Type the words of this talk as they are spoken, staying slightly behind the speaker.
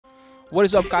What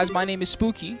is up, guys? My name is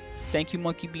Spooky. Thank you,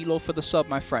 Monkey Below, for the sub,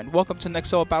 my friend. Welcome to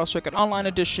Next Level Battle Circuit Online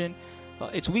Edition.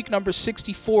 It's week number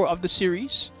 64 of the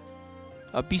series.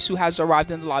 Beesu has arrived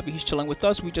in the lobby. He's chilling with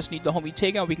us. We just need the homie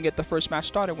Teiga, and we can get the first match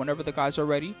started whenever the guys are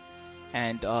ready.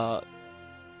 And,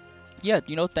 yeah,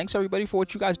 you know, thanks everybody for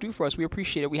what you guys do for us. We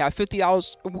appreciate it. We have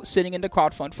 $50 sitting in the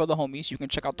crowdfund for the homies. You can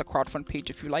check out the crowdfund page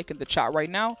if you like in the chat right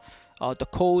now. The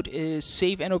code is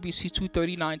save NLBC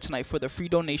 239 tonight for the free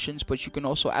donations. But you can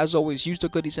also, as always, use the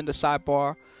goodies in the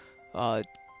sidebar.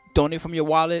 Donate from your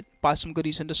wallet, buy some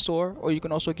goodies in the store, or you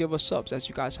can also give us subs, as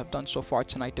you guys have done so far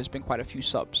tonight. There's been quite a few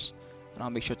subs, and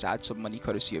I'll make sure to add some money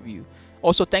courtesy of you.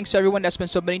 Also, thanks to everyone that's been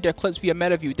submitting their clips via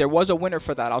MetaView. There was a winner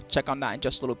for that. I'll check on that in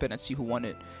just a little bit and see who won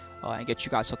it, and get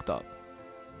you guys hooked up.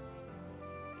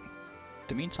 In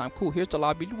the meantime, cool, here's the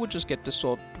lobby. We'll just get this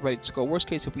all ready to go. Worst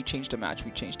case, if we change the match,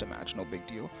 we change the match. No big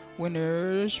deal.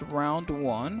 Winners, round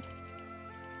 1.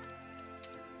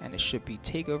 And it should be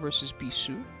Teiga versus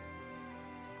Beesu.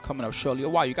 Coming up shortly. Oh,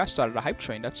 wow, you guys started a hype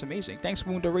train. That's amazing. Thanks,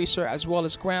 Wound Eraser, as well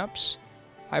as Gramps.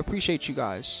 I appreciate you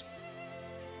guys.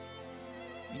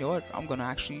 You know what? I'm going to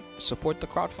actually support the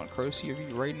crowdfund, courtesy of you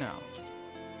right now.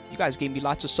 You guys gave me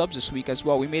lots of subs this week as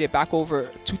well. We made it back over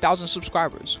 2,000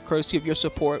 subscribers, courtesy of your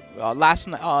support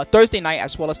Thursday night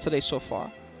as well as today so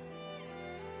far.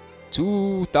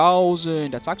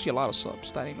 2,000. That's actually a lot of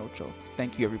subs. That ain't no joke.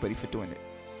 Thank you, everybody, for doing it.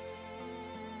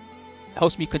 It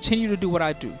helps me continue to do what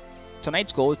I do.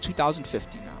 Tonight's goal is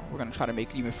 2,050 now. We're going to try to make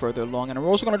it even further along. And we're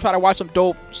also going to try to watch some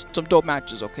dope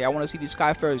matches, okay? I want to see these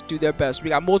Skyfarers do their best. We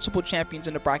got multiple champions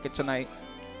in the bracket tonight.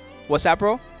 What's that,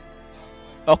 bro?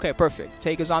 Okay, perfect.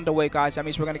 Teiga's on the way, guys. That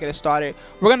means we're going to get it started.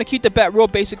 We're going to keep the bet real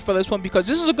basic for this one because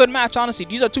this is a good match, honestly.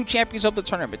 These are two champions of the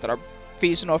tournament that are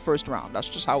facing our first round. That's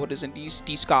just how it is in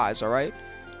these guys, all right?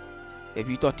 If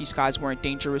you thought these guys weren't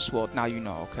dangerous, well, now you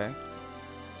know, okay?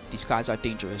 These guys are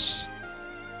dangerous.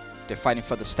 They're fighting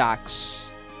for the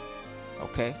stacks,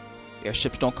 okay?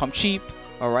 Airships don't come cheap,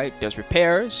 all right? There's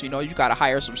repairs, you know, you got to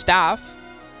hire some staff,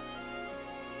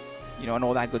 you know, and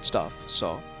all that good stuff.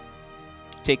 So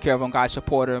take care of them, guys.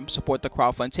 Support him. Support the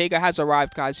crowdfund. Teiga has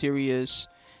arrived, guys. Here he is.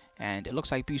 And it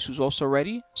looks like Beesu's also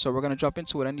ready. So we're going to jump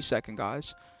into it any second,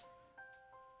 guys.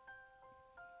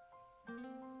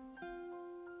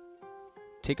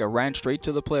 Teiga ran straight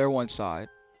to the player one side.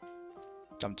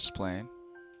 I'm just playing.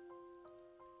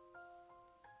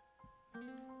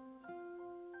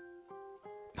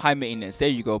 High maintenance. There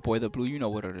you go, boy. The blue, you know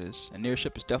what it is. An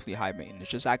airship is definitely high maintenance.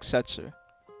 Just act Setzer.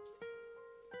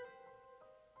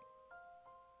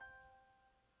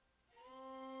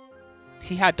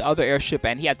 He had the other airship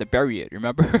and he had to bury it,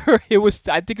 remember?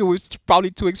 I think it was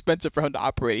probably too expensive for him to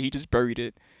operate it. He just buried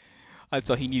it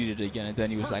until he needed it again, and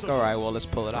then he was like, all right, well, let's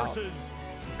pull it out.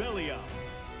 Belial.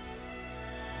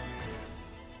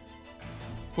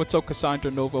 What's up,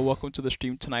 Cassandra Nova? Welcome to the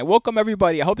stream tonight. Welcome,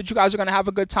 everybody. I hope that you guys are going to have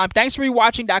a good time. Thanks for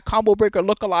rewatching that Combo Breaker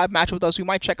Look Alive match with us. We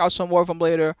might check out some more of them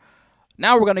later.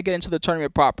 Now we're going to get into the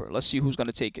tournament proper. Let's see who's going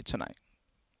to take it tonight.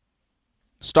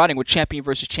 Starting with champion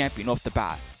versus champion off the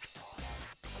bat.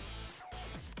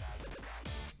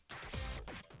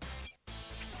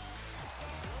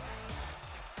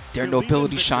 Their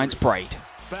nobility shines bright.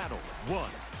 Battle 1.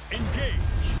 Engage.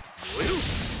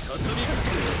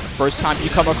 First time you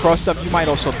come across them, you might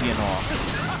also be in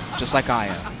awe. Just like I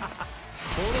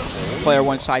am. Player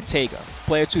 1 side, Teiga.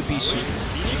 Player 2, Beesu.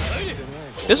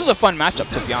 This is a fun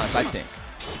matchup, to be honest, I think.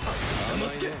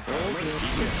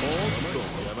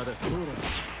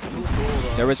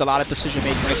 There is a lot of decision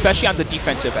making, especially on the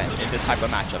defensive end in this type of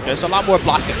matchup. There's a lot more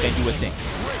blocking than you would think.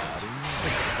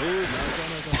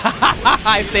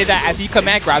 I say that as he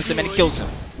command grabs him and he kills him.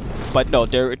 But no,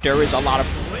 there is a lot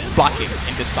of blocking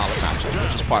in this style of matchup,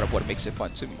 which is part of what makes it fun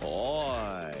to me.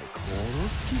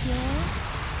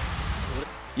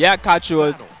 Yeah,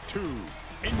 Kachua.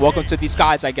 Welcome to these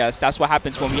guys, I guess. That's what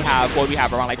happens when we have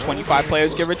around like 25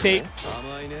 players, give or take.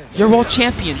 You're all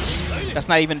champions. That's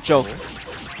not even a joke.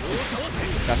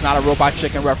 That's not a Robot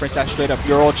Chicken reference. That's straight up,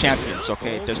 you're all champions,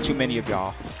 okay? There's too many of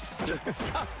y'all.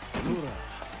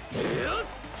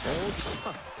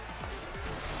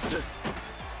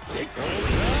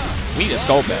 We need a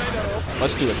skull bet.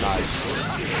 Let's do it, guys.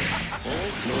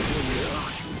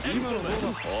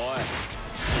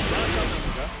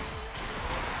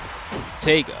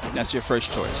 Teiga, that's your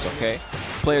first choice, okay?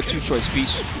 Player 2 choice,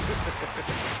 Beesu.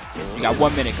 You got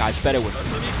 1 minute, guys. Bet it with me.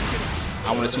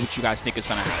 I want to see what you guys think is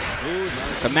going to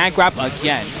happen. Command grab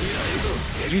again.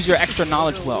 Use your extra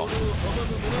knowledge well.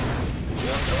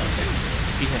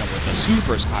 He hit him with a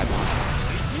super sky bomb.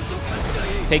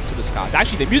 Take to the sky.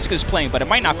 Actually, the music is playing, but it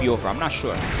might not be over. I'm not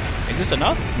sure. Is this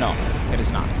enough? No, it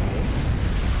is not.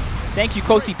 Thank you,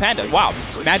 Kosi Panda. Wow,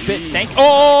 mad bits. Thank you.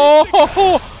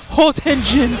 Oh, hold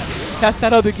engine. That's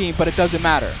that other game, but it doesn't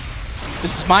matter.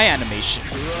 This is my animation.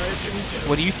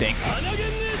 What do you think?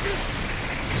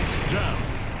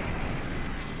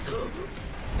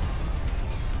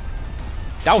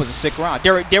 That was a sick round.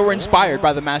 They were inspired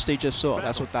by the match they just saw.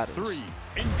 That's what that is.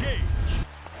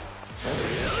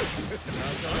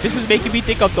 This is making me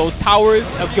think of those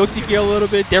towers of Guilty Gear a little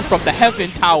bit. They're from the Heaven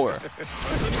Tower.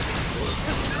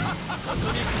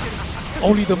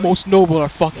 Only the most noble are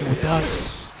fucking with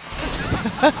us.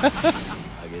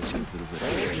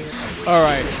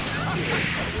 Alright.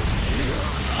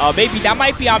 Maybe that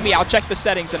might be on me. I'll check the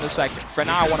settings in a second. For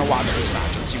now, I want to watch this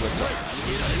match and see what's up.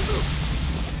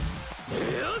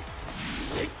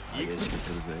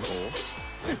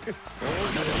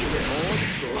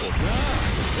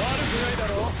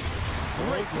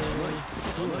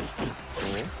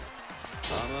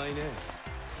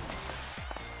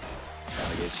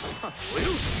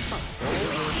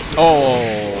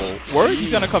 Oh, word?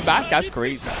 He's gonna come back? That's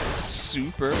crazy.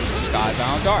 Super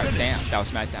Skybound Dart. Damn, that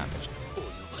was mad damage.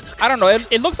 I don't know.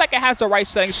 It looks like it has the right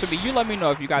settings for me. You let me know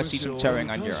if you guys see some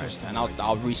tearing on your end, and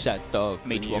I'll reset the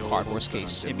made to a card worst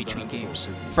case in between games.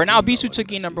 For now, Beesu took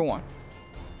game number 1.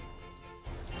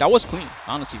 That was clean,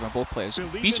 honestly, from both players.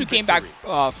 Beesu came back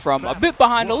from a bit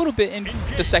behind a little bit in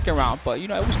the second round, but you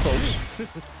know, it was close.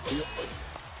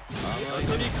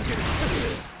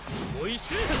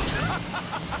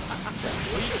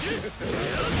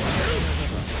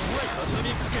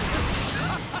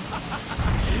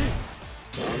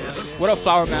 What up,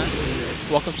 Flowerman?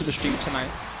 Welcome to the stream tonight.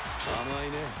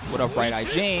 What up, Bright Eye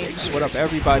James? What up,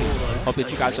 everybody? Hope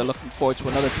that you guys are looking forward to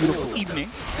another beautiful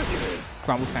evening.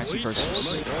 Granblue Fantasy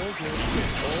versus.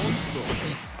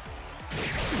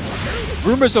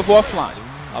 Rumors of offline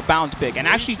abound big, and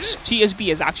actually TSB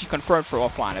is actually confirmed for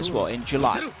offline as well in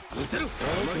July.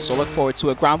 So look forward to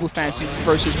it. Granblue Fantasy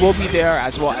versus will be there,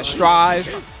 as well as Strive,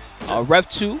 Rev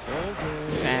 2,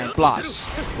 and Blaz.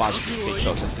 Blaz they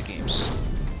chose as the games.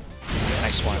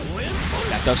 Nice one.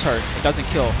 That does hurt. It doesn't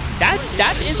kill.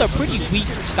 That is a pretty weak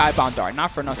Skybound Dart.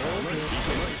 Not for nothing.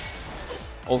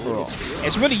 Overall,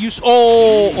 it's really useful.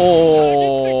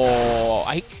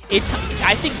 I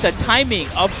think the timing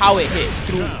of how it hit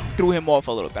threw him off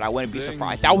a little bit. I wouldn't be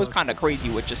surprised. That was kind of crazy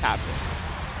what just happened.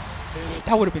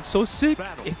 That would have been so sick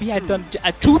if he had done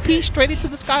a 2P straight into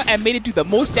the sky and made it do the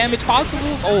most damage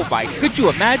possible. Oh my, could you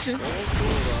imagine?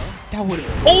 That would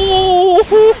have. Oh,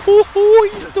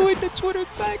 he's doing the Twitter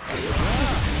tech.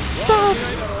 Stop.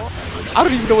 I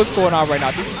don't even know what's going on right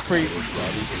now. This is crazy.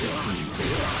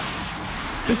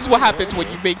 This is what happens when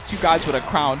you make two guys with a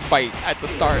crown fight at the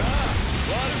start.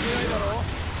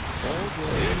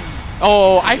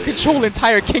 Oh, I control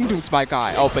entire kingdoms, my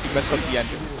guy. Oh, but he messed up the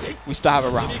ending. We still have a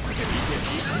round.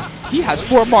 He has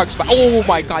 4 marks, but oh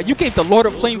my god, you gave the Lord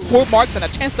of Flame 4 marks and a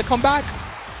chance to come back?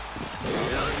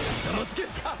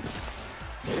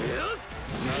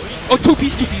 Oh,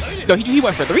 2-piece. No, he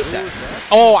went for the reset.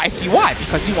 Oh, I see why.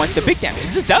 Because he wants the big damage.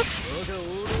 Is this death?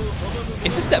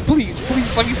 Is this death? Please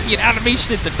let me see an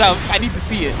animation into death. I need to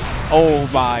see it. Oh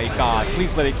my god.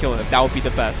 Please let it kill him. That would be the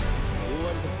best.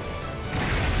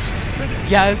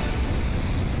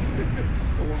 Yes.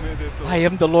 I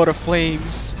am the Lord of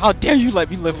Flames. How dare you let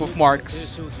me live with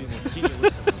marks?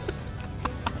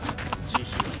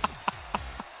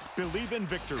 Believe in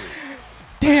victory.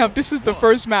 Damn, this is the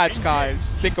first match,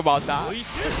 guys. Think about that.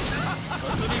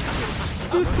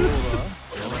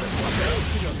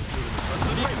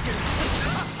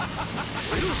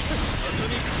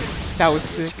 That was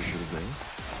sick.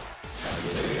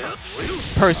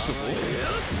 Percival.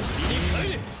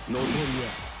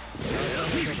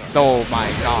 Oh my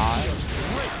god.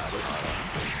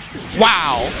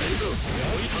 Wow.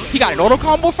 He got an auto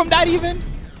combo from that even?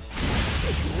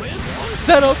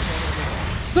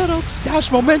 Setups,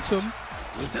 dash momentum.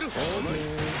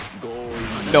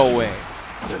 No way.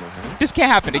 This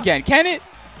can't happen again, can it?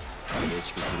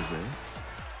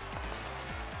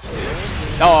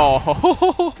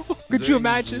 Oh, could you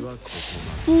imagine?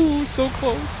 Ooh, so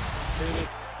close.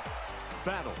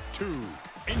 Battle 2,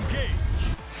 engage.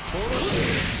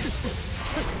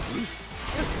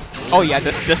 Oh yeah,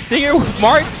 the stinger with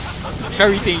marks,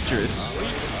 very dangerous.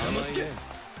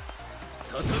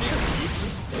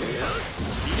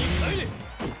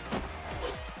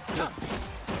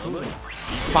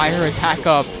 Fire attack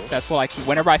up. That's all I keep.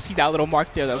 Whenever I see that little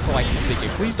mark there, that's all I keep thinking.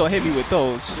 Please don't hit me with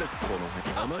those.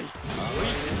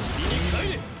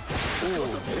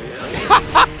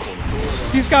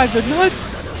 These guys are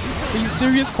nuts. Are you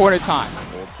serious? Corner time.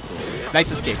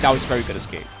 Nice escape. That was a very good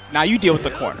escape. Now you deal with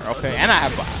the corner, okay? And I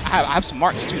have some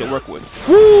marks too to work with.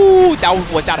 Woo! That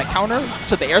was that a counter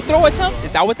to the air throw attempt?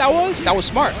 Is that what that was? That was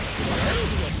smart.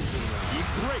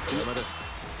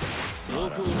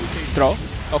 Throw.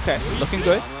 Okay, looking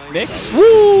good. Mix.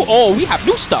 Woo! Oh, we have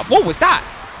new stuff. What was that?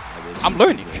 I'm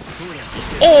learning.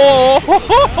 Oh!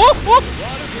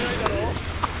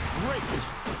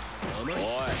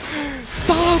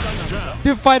 Stop!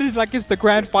 They're fighting like it's the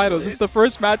grand finals. It's the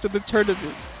first match of the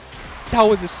tournament. That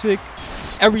was a sick.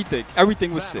 Everything.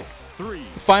 Everything was sick.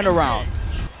 Final round.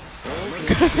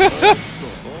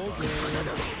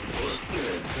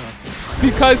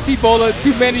 Because T-Bola,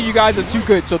 too many of you guys are too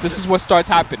good, so this is what starts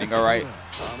happening, alright?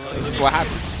 This is what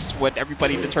happens when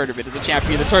everybody in the tournament is a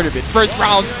champion of the tournament. First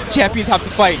round, champions have to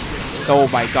fight. Oh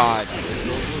my god.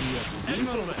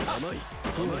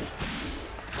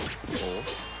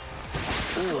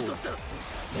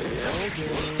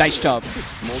 Nice jump.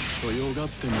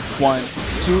 1,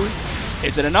 2.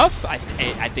 Is it enough? I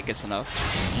think it's enough.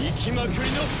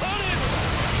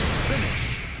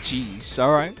 Jeez,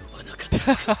 alright.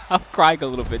 I'm crying a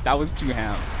little bit. That was too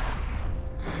ham.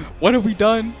 What have we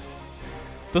done?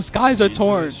 The skies are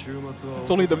torn. It's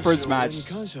only the first match.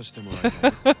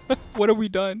 What have we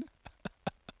done?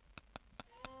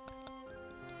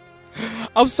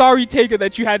 I'm sorry, Teiga,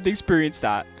 that you had to experience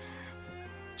that.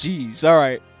 Jeez,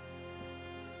 alright.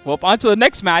 Well, on to the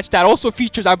next match that also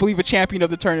features, I believe, a champion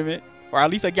of the tournament. Or at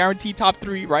least a guaranteed top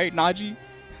 3, right? Naji?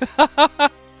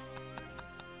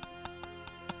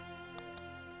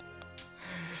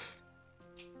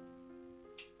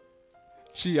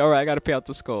 Gee, alright, I gotta pay out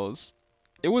the skulls.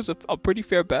 It was a pretty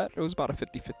fair bet. It was about a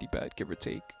 50-50 bet, give or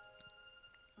take.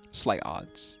 Slight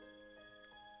odds.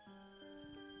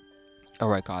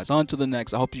 Alright, guys, on to the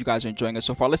next. I hope you guys are enjoying it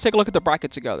so far. Let's take a look at the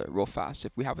bracket together real fast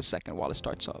if we have a second while it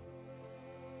starts up.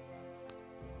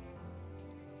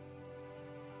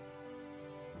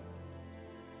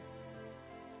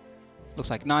 Looks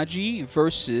like Naji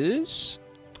versus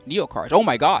Neokarsh. Oh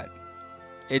my god.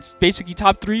 It's basically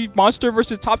top 3 monster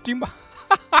versus top 3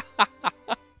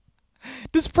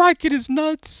 This bracket is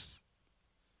nuts.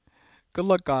 Good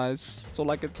luck, guys. That's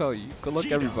all I can tell you. Good luck,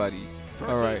 everybody.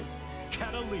 Alright.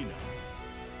 Katalina.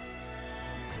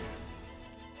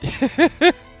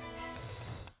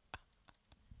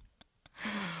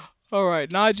 Alright,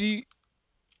 Naji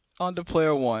on to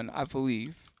player 1, I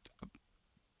believe.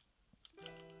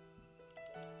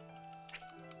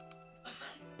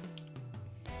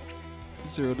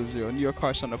 Zero to 0.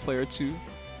 Neokarsh on the player 2.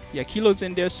 Yeah, Kilo's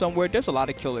in there somewhere. There's a lot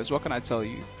of killers. What can I tell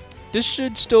you? This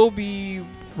should still be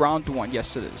round 1.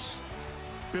 Yes, it is.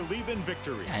 Believe in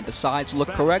victory. And the sides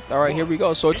look correct. All right, here we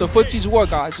go. So it's a footsies war,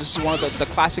 guys. This is one of the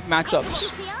classic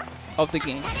matchups of the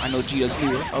game. I know Djeeta's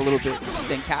newer a little bit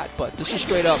than Cat, but this is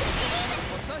straight up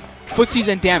footsies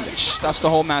and damage. That's the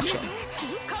whole matchup.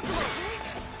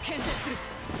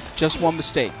 Just one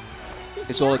mistake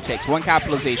is all it takes. One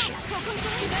capitalization.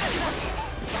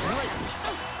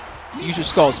 Use your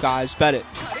skulls, guys. Bet it.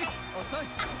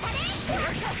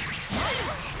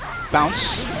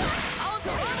 Bounce.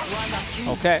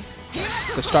 Okay.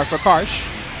 Good start for Karsh.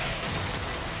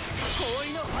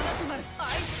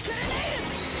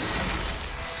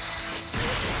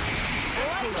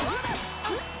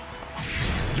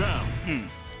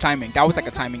 Timing. That was like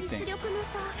a timing thing.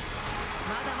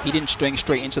 He didn't string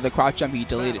straight into the crouch jump. He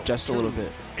delayed it just a little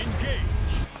bit.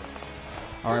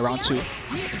 All right, round 2.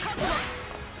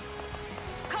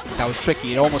 That was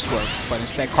tricky. It almost worked, but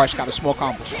instead Karsh got a small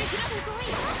combo.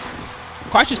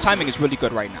 Karsh's timing is really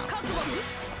good right now.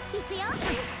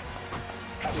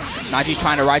 Naji's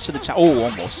trying to rise to the challenge. Oh,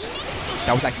 almost.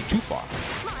 That was actually too far.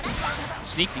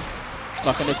 Sneaky.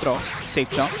 Stuck in the throw. Safe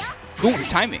jump. Boom,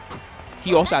 timing.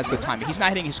 He also has good timing. He's not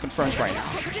hitting his confirms right now.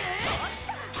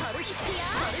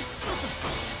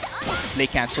 Late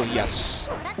cancel, yes.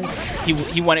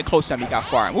 He won it close and he got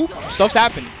far. Ooh, stuff's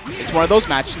happening. It's one of those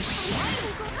matches.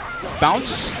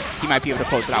 Bounce. He might be able to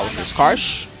close it out with this.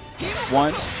 Karsh.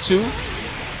 1, 2.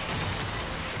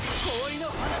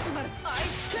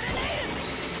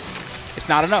 It's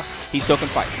not enough. He still can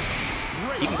fight.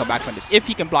 He can come back from this if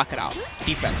he can block it out.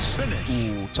 Defense.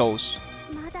 Ooh, toes.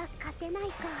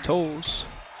 Toes.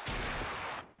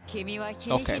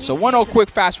 Okay, so 1-0 quick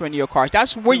fast for Neokarsh.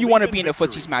 That's where you want to be in a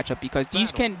footsies matchup because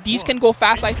these can go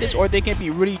fast like this, or they can be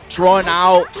really drawn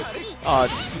out,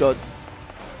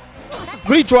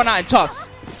 really drawn out and tough.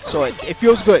 So it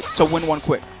feels good to win one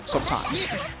quick sometimes.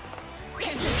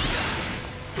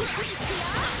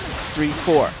 3,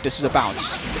 4. This is a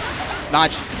bounce.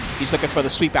 Naji, he's looking for the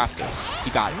sweep after.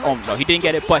 He got it. Oh no, he didn't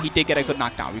get it, but he did get a good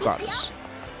knockdown regardless.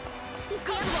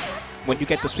 When you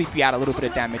get the sweep, you add a little bit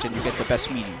of damage, and you get the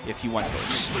best meaty if you want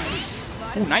those.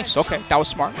 Ooh, nice. Okay, that was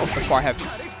smart. Off the far heavy.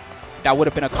 That would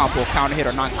have been a combo, counter hit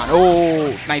or non-counter.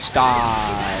 Oh, nice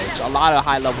dodge. A lot of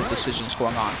high-level decisions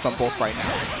going on from both right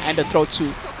now. And the throw,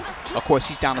 too. Of course,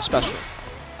 he's down a special.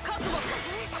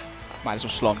 Might as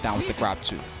well slow him down with the grab,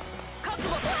 too.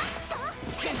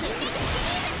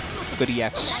 Good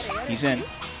EX. He's in.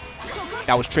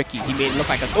 That was tricky. He made it look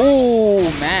like a... Oh,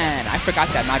 man. I forgot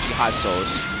that Naji has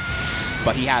those.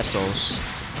 But he has those.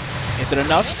 Is it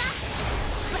enough?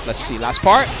 Let's see. Last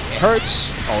part. It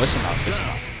hurts. Oh, it's enough. It's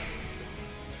enough.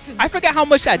 I forget how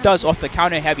much that does off the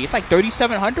counter heavy. It's like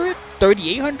 3,700?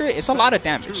 3,800? It's a lot of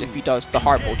damage if he does the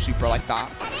hard mode super like that.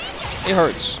 It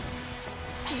hurts.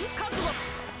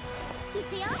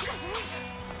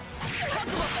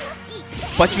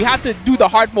 But you have to do the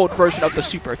hard mode version of the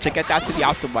super to get that to the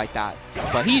optimum like that.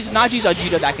 But Naji's a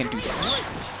Jita that can do those.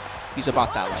 He's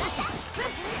about that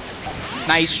life.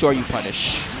 Nice short you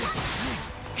punish.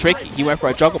 Tricky. He went for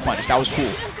a juggle punish. That was cool.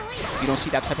 You don't see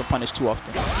that type of punish too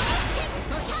often.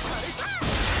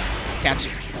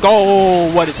 Cancel.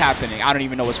 Go! What is happening? I don't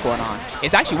even know what's going on.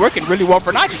 It's actually working really well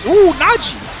for Naji. Ooh,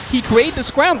 Naji! He created the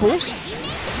scrambles.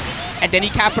 And then he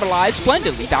capitalized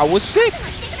splendidly. That was sick.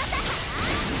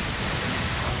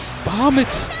 Bomb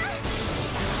it.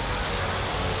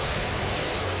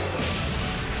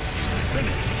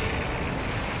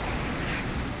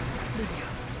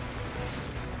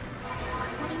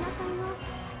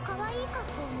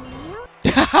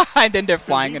 And then they're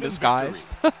flying in the skies.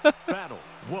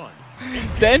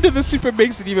 The end of the super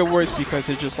makes it even worse because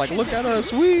it's just like, look at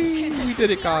us. We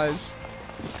did it, guys.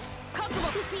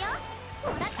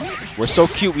 We're so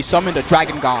cute. We summoned a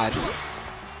dragon god.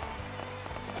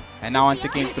 And now on to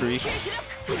game 3.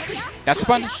 That's a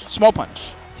punish. Small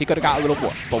punish. He could have got a little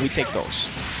more, but we take those.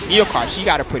 Neokarsh, he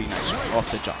got a pretty nice one off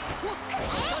the jump.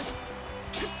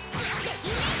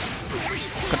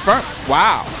 Confirm.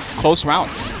 Wow. Close round.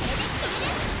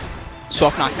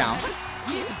 Soft knockdown.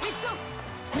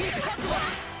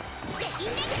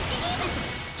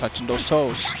 Touching those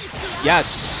toes.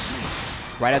 Yes.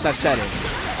 Right as I said it.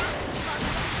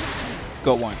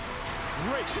 Good one.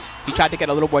 He tried to get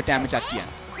a little more damage at the end.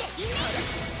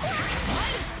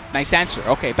 Nice answer.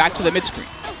 Okay, back to the mid-screen.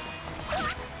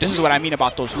 This is what I mean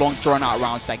about those long drawn-out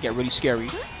rounds that get really scary.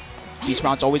 These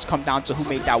rounds always come down to who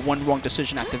made that one wrong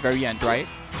decision at the very end, right?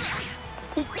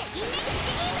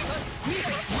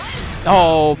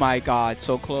 Oh my god,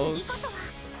 so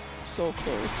close. So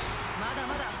close.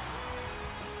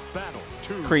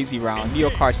 Crazy round.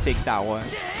 Neokarsh takes that one.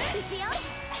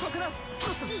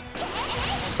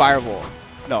 Fireball.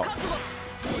 No.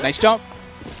 Nice jump.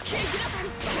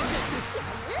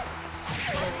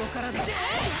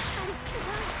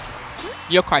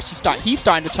 Neokarsh, he's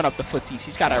starting to turn up the footsies.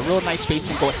 He's got a real nice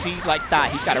spacing going. See, like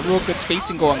that. He's got a real good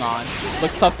spacing going on.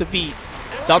 Looks tough to beat.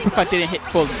 The uppercut didn't hit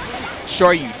fully.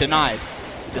 Sure you, denied.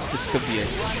 This could be it.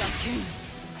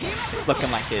 It's looking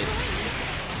like it.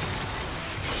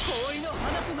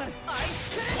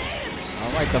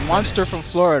 Alright, the monster from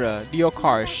Florida,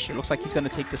 Neokarsh. It looks like he's going to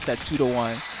take the set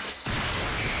 2-1.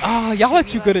 Ah, y'all are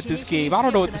too good at this game. I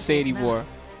don't know what to say anymore.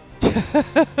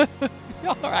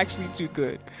 Y'all are actually too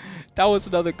good. That was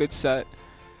another good set.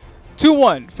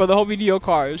 2-1 for the homie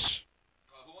Neokarsh.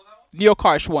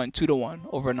 Neokarsh won 2-1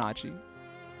 over Naji.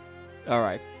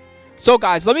 Alright. So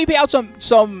guys, let me pay out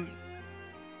some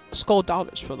skull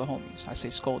dollars for the homies. I say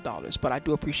skull dollars, but I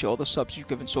do appreciate all the subs you've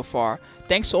given so far.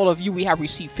 Thanks to all of you. We have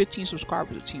received 15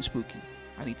 subscribers of Team Spooky.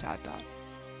 I need to add that.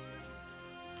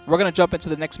 We're going to jump into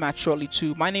the next match shortly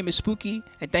too. My name is Spooky,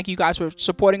 and thank you guys for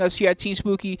supporting us here at Team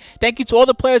Spooky. Thank you to all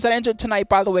the players that entered tonight,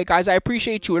 by the way, guys. I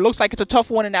appreciate you. It looks like it's a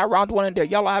tough one in that round 1 in there.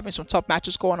 Y'all are having some tough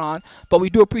matches going on, but we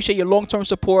do appreciate your long-term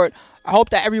support. I hope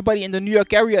that everybody in the New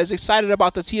York area is excited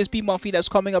about the TSB monthly that's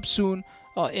coming up soon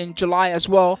in July as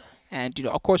well. And, you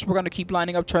know, of course, we're going to keep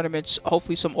lining up tournaments,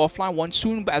 hopefully some offline ones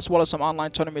soon, as well as some online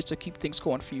tournaments to keep things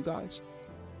going for you guys.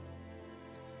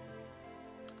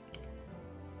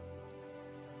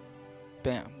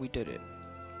 Bam, we did it.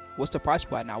 What's the price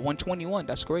point now? 121.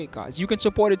 That's great, guys. You can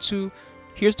support it too.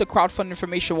 Here's the crowdfund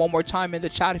information one more time in the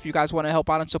chat if you guys want to help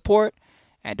out and support.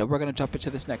 And we're going to jump into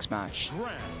this next match.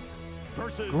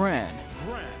 Gran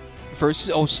versus...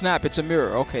 Oh, snap. It's a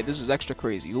mirror. Okay, this is extra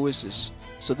crazy. Who is this?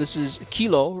 So this is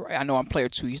Kilo. I know I'm player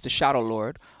 2. He's the Shadow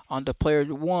Lord. On the player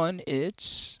 1,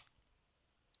 it's...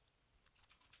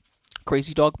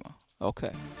 CrazyDogma.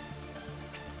 Okay.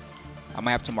 I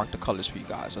might have to mark the colors for you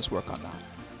guys. Let's work on that.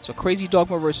 So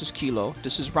CrazyDogma versus Kilo.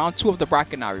 This is round 2 of the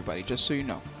bracket now, everybody, just so you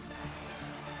know.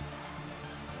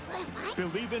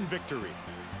 Believe in victory.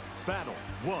 Battle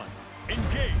 1.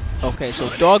 Okay, so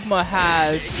Dogma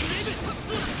has...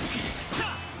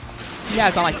 He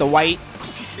has on like the white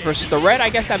versus the red. I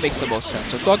guess that makes the most sense.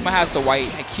 So Dogma has the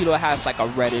white and Kilo has like a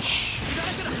reddish.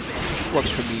 Works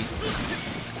for me.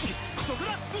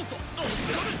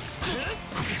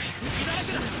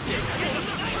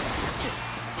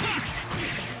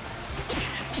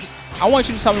 I want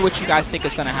you to tell me what you guys think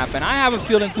is going to happen. I have a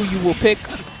feeling who you will pick,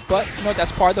 but you know,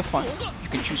 that's part of the fun. You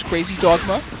can choose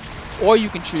CrazyDogma, or you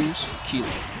can choose Kilo.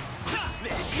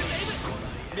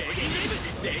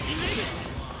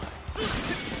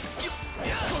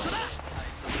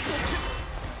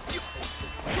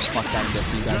 Smuck that in there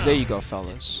for you guys. There you go,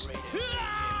 fellas.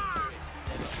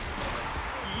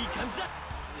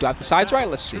 Do I have the sides right?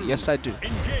 Let's see. Yes, I do.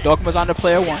 Dogma's on the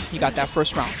player 1. He got that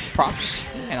first round. Props.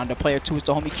 And on the player 2 is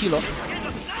the homie Kilo.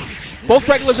 Both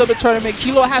regulars of the tournament.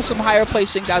 Kilo has some higher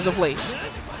placings as of late.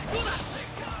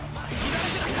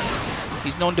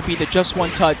 He's known to be the just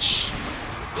one touch.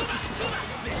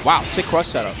 Wow, sick cross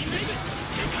setup.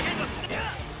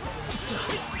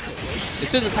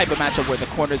 This is a type of matchup where the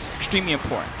corner is extremely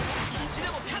important.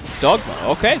 Dogma.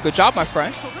 Okay, good job, my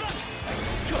friend.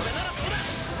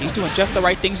 He's doing just the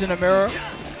right things in the mirror.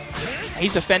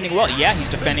 He's defending well. Yeah, he's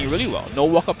defending really well. No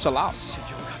walk-ups allowed.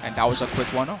 And that was a quick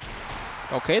 1-0.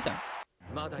 Okay, then.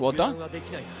 Well done.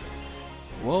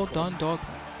 Well done, Dogma.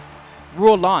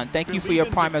 Lowain, thank you for your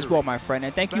prime as well, my friend.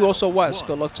 And thank you also, Wes.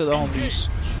 Good luck to the homies.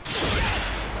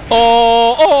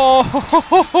 Oh!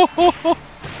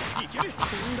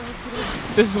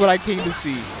 This is what I came to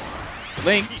see.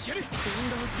 Links.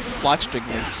 Block string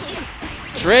links.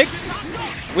 Tricks?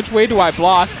 Which way do I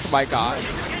block? Oh my god.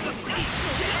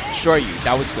 Assure you,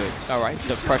 that was good. Alright,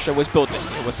 the pressure was built in.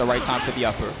 It was the right time for the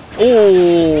upper.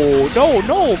 Oh,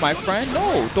 no, my friend.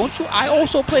 No, don't you? I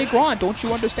also play Gran. Don't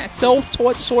you understand?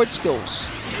 Self-taught sword skills.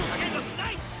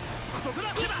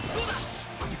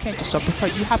 You can't just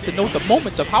uppercut. You have to know the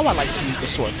moments of how I like to use the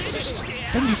sword first.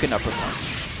 Then you can uppercut.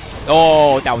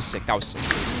 Oh, that was sick. That was sick.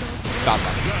 Got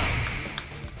that.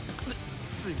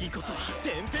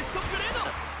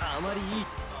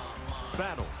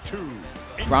 Battle 2.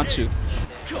 Round 2.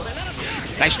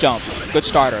 Nice jump. Good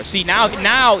starter. See,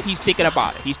 now he's thinking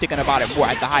about it. He's thinking about it more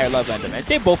at the higher level end of it.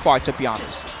 They both are, to be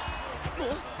honest.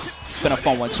 It's been a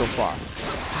fun one so far.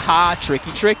 Ha,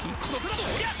 tricky.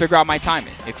 Figure out my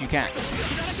timing, if you can.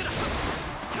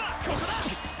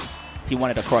 He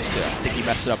wanted to cross there. I think he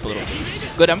messed it up a little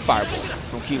bit. Good fireball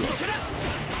from Kilo.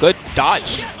 Good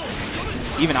dodge.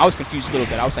 Even I was confused a little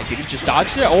bit. I was like, did he just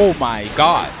dodge there? Oh my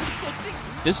god.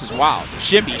 This is wild.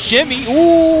 Shimmy.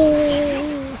 Ooh.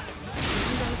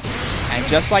 And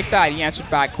just like that, he answered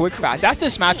back quick, fast. That's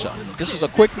this matchup. This is a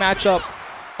quick matchup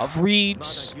of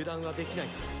reads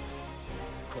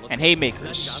and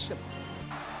haymakers.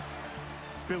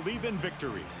 Believe in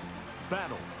victory.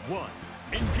 Battle 1.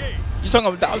 Engage. You're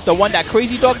talking about the one that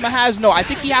CrazyDogma has? No, I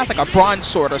think he has like a bronze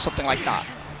sword or something like that.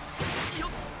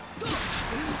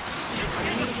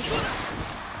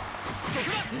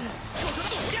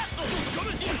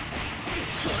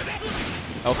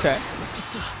 Okay.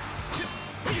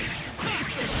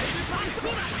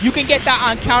 You can get that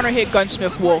on counter hit,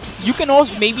 Gunsmith Wolf. You can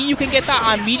also maybe you can get that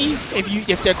on meaty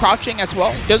if they're crouching as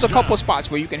well. There's a couple spots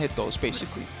where you can hit those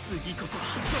basically.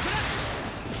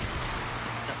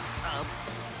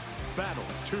 Battle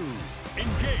 2.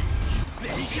 Engage.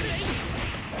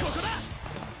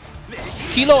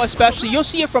 Kilo especially, you'll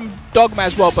see it from Dogma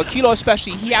as well, but Kilo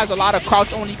especially, he has a lot of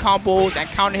crouch only combos and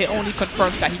counter hit only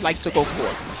confirms that he likes to go for.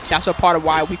 That's a part of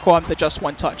why we call him the just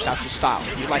one touch. That's his style.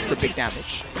 He likes the big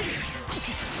damage.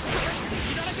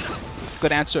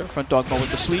 Good answer from Dogma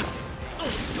with the sweep.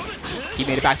 He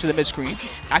made it back to the mid-screen.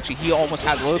 Actually, he almost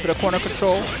has a little bit of corner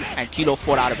control, and Kilo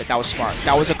fought out of it. That was smart.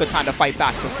 That was a good time to fight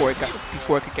back before it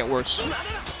could get worse.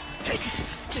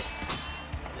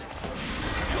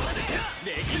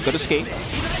 Good escape.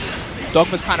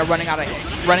 Dogma's kind of running out of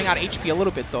HP a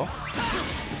little bit though.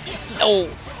 Oh.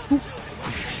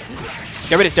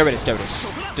 There it is.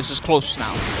 This is close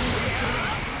now.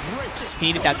 He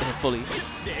needed that to hit fully.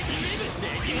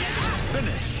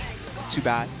 Too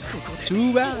bad.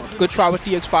 Good try with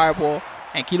DX Fireball.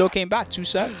 And Kilo came back 2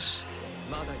 sets.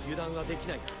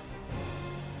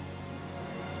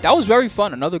 That was very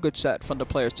fun. Another good set from the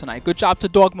players tonight. Good job to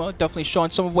Dogma. Definitely showing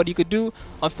some of what he could do.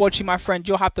 Unfortunately, my friend,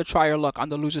 you'll have to try your luck on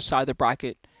the loser side of the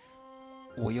bracket,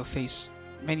 where you'll face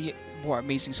many more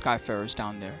amazing Skyfarers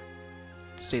down there,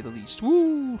 to say the least.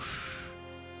 Woo!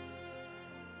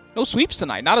 No sweeps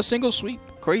tonight. Not a single sweep.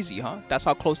 Crazy, huh? That's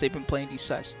how close they've been playing these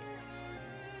sets.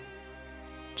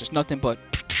 Just nothing but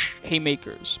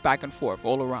haymakers back and forth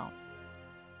all around.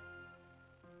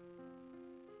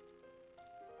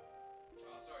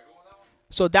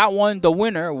 So that one, the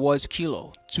winner was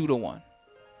Kilo, 2-1.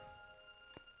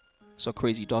 So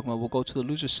CrazyDogma will go to the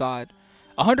loser side.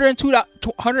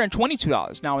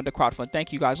 $122 now in the crowdfund.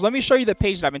 Thank you guys. Let me show you the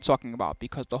page that I've been talking about,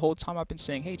 because the whole time I've been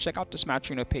saying, hey, check out this match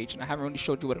arena page, and I haven't really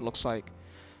showed you what it looks like.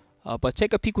 But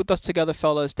take a peek with us together,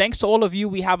 fellas. Thanks to all of you.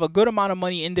 We have a good amount of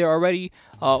money in there already.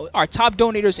 Our top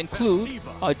donators include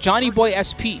Johnny Boy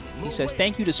SP. He says,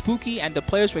 thank you to Spooky and the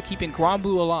players for keeping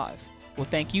Granblue alive. Well,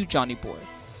 thank you, Johnny Boy.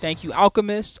 Thank you,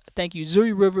 Alchemist. Thank you,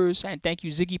 Zuri Rivers. And thank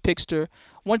you, Ziggy Pixter.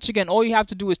 Once again, all you have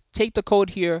to do is take the code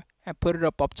here and put it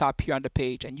up top here on the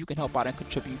page, and you can help out and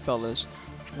contribute, fellas.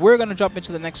 We're going to jump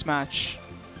into the next match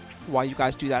while you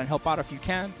guys do that and help out if you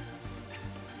can.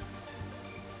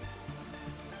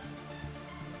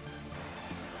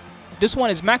 This one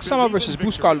is MacsSama versus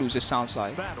Buscar lose, it sounds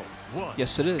like.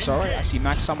 Yes, it is. All right, I see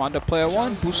MacsSama on the player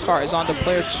 1. Buscar is on the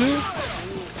player 2.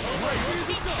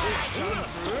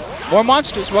 More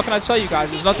monsters. What can I tell you guys?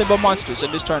 There's nothing but monsters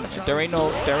in this tournament. There ain't no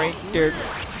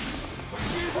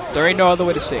other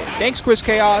way to say it. Thanks, Chris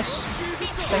Chaos.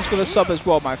 Thanks for the sub as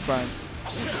well, my friend.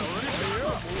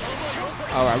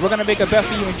 All right, we're gonna make a bet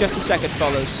for you in just a second,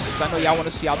 fellas, because I know y'all want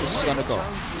to see how this is gonna go.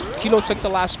 Kilo took the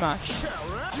last match.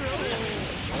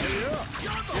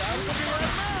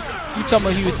 You tell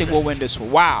me who you think will win this one.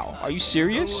 Wow, are you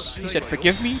serious? He said,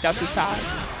 "Forgive me." That's a tie.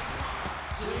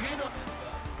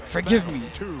 Forgive me.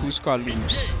 Buscar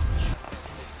lose.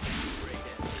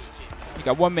 You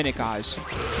got 1 minute, guys.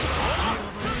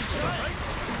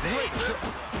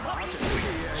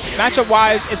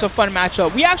 Matchup-wise, it's a fun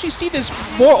matchup. We actually see this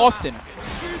more often.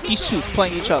 These two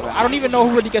playing each other. I don't even know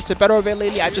who really gets the better of it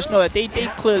lately. I just know that they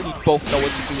clearly both know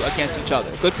what to do against each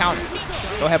other. Good counter.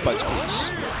 No headbutts,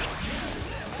 please.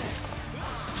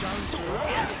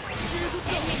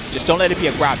 Just don't let it be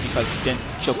a grab, because then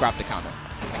she'll grab the counter.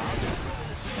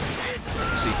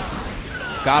 See.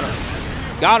 Got him.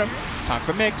 Got him. Time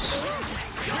for mix.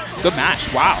 Good match.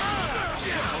 Wow.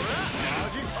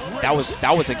 That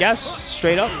was a guess.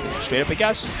 Straight up a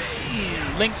guess.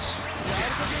 Links.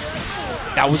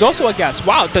 That was also a guess.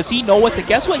 Wow. Does he know what to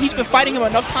guess with? He's been fighting him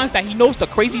enough times that he knows the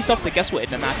crazy stuff to guess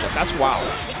with in the matchup. That's wild.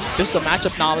 This is a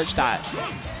matchup knowledge that.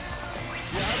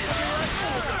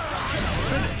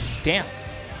 Damn.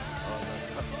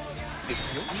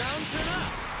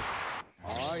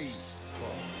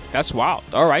 That's wild.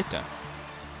 All right then.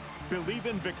 Believe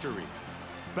in victory.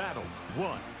 Battle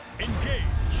 1. Engage.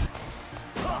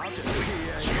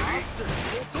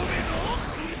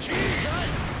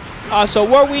 So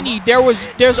what we need,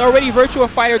 there's already virtual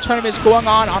fighter tournaments going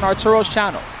on Arturo's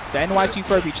channel, the NYC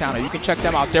Ferry channel. You can check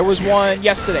them out. There was one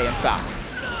yesterday, in fact.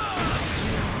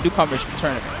 Newcomers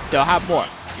tournament. They'll have more.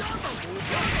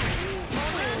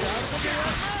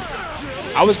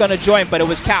 I was gonna join, but it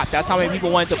was capped. That's how many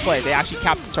people wanted to play. They actually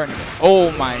capped the tournament.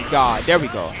 Oh my god. There we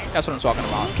go. That's what I'm talking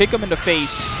about. Kick him in the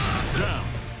face.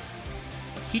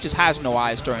 He just has no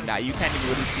eyes during that. You can't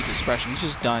even really see the expression. He's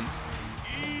just done.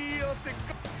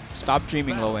 Stop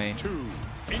dreaming, Lowain.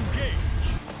 Make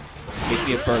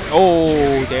me a bird.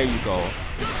 Oh, there you go.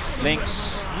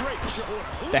 Links.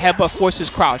 The headbutt forces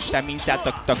crouch. That means that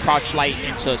the crouch light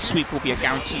into sweep will be a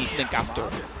guaranteed link after.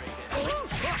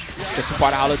 Just a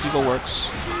part of how Ladiva works.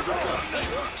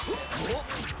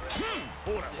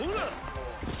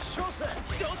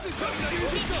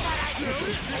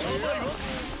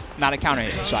 Not a counter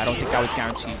hit, so I don't think that was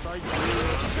guaranteed.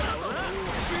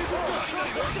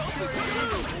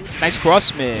 Nice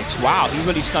cross mix. Wow, he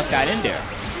really snuck that in there.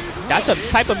 That's a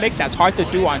type of mix that's hard to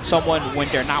do on someone when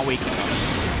they're not waking up.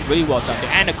 Really well done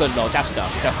there. And a good load. That's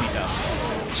tough. Definitely tough.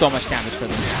 So much damage for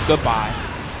this. Goodbye.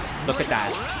 Look at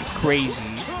that. Crazy.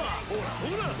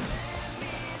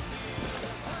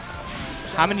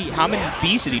 How many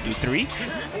Bs did he do? 3?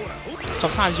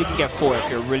 Sometimes you can get 4 if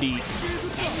you're really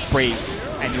brave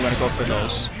and you want to go for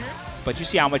those. But you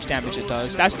see how much damage it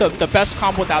does. That's the best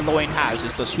combo that Lowain has,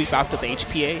 is the sweep after the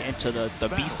HPA into the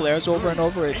B flares over and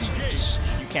over. It's just,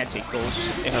 you can't take those.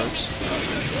 It hurts.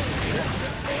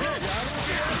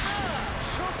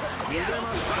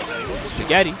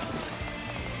 Spaghetti.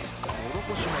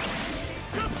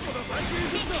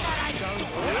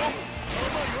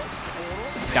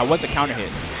 That was a counter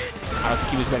hit. I don't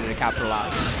think he was ready to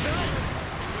capitalize.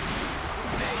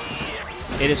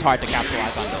 It is hard to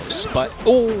capitalize on those. But,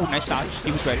 oh, nice dodge.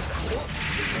 He was ready.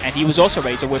 And he was also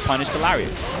ready to whip punish the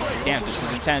lariat. Damn, this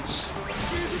is intense.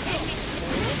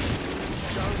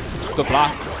 Good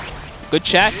block. Good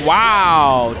check.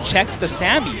 Wow. Check the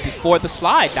Sammy before the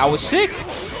slide. That was sick.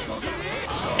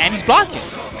 And he's blocking.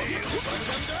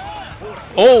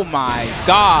 Oh my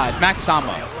god.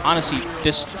 MacsSama. Honestly,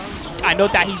 this... I know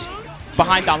that he's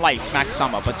behind on life,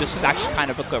 MacsSama, but this is actually kind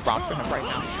of a good round for him right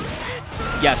now.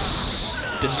 Yes,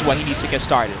 this is what he needs to get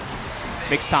started.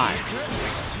 Makes time.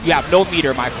 You have no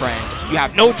meter, my friend. You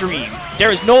have no dream.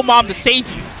 There is no mom to save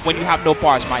you when you have no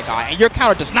bars, my guy. And your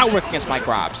counter does not work against my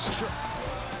grabs.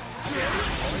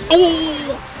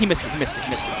 Oh! He missed it, he missed it, he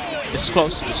missed it. This is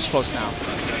close. This is close now.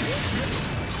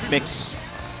 Mix.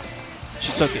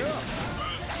 She took it.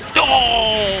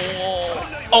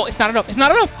 Oh! Oh, it's not enough. It's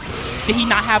not enough. Did he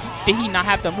not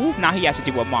have the move? Now he has to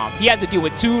deal with mom. He had to deal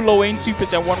with 2 Lowain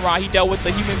supers in 1 round. He dealt with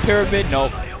the human pyramid.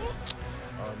 Nope.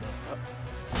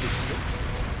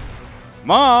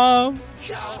 Mom!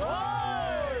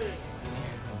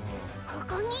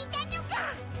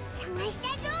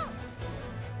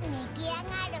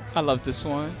 I love this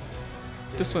one.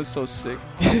 This one's so sick.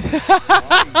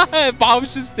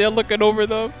 Mom's just there looking over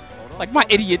them. Like, my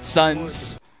idiot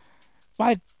sons.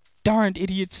 My darned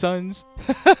idiot sons.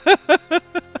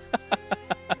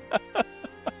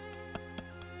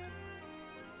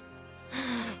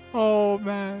 Oh,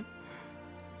 man.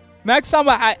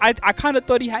 MacsSama, I kind of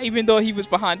thought he had, even though he was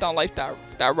behind on life that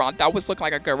round, that was looking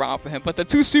like a good round for him. But the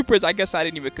 2 supers, I guess I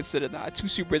didn't even consider that. 2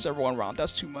 supers in 1 round,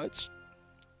 that's too much.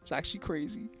 It's actually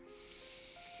crazy.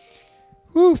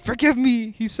 Whew, forgive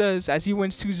me, he says, as he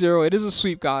wins 2-0. It is a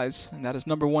sweep, guys, and that is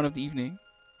number 1 of the evening.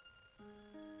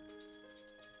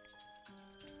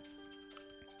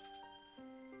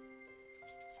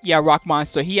 Yeah, Rock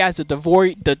Monster. He has the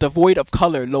devoid of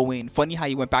color Lowain. Funny how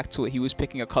he went back to it. He was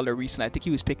picking a color recently. I think he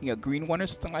was picking a green one or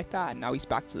something like that. And now he's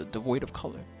back to the devoid of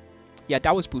color. Yeah,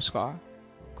 that was Buscar.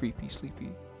 Creepy, sleepy.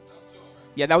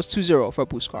 Yeah, that was 2-0 for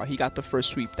Buscar. He got the first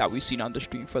sweep that we've seen on the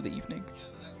stream for the evening.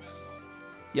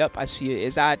 Yep, I see it.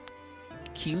 Is that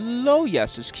Kilo?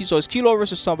 Yes, it's Kilo. So it's Kilo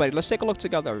versus somebody. Let's take a look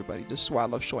together, everybody. This is why I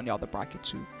love showing y'all the bracket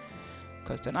too.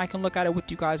 Because then I can look at it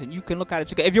with you guys and you can look at it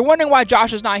together. If you're wondering why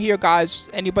Josh is not here, guys,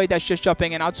 anybody that's just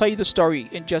jumping in, I'll tell you the story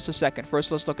in just a second.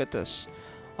 First, let's look at this.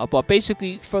 But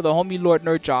basically, for the homie Lord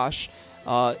Nerd Josh,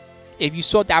 if you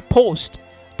saw that post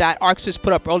that Arxis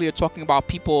put up earlier talking about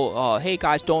people, hey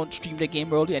guys, don't stream the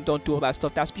game early and don't do all that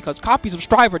stuff, that's because copies of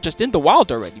Strive are just in the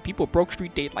wild already. People broke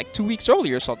street date like 2 weeks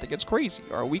early or something. It's crazy.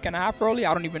 Or a week and a half early,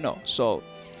 I don't even know. So,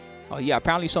 yeah,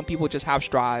 apparently some people just have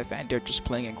Strive and they're just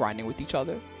playing and grinding with each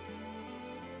other.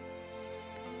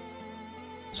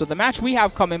 So the match we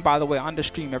have coming, by the way, on the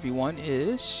stream, everyone,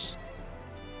 is...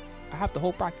 I have the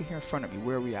whole bracket here in front of me.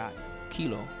 Where are we at?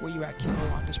 Kilo. Where you at, Kilo,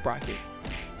 on this bracket?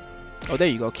 Oh, there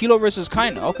you go. Kilo versus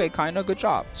Kaiina. Okay, Kaiina, good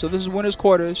job. So this is winner's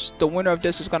quarters. The winner of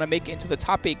this is going to make it into the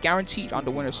top 8 guaranteed on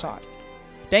the winner's side.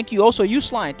 Thank you. Also, you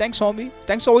Slyin. Thanks, homie.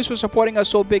 Thanks always for supporting us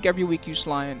so big every week, you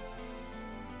Slyin.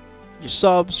 Your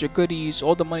subs, your goodies,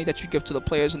 all the money that you give to the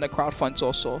players and the crowd funds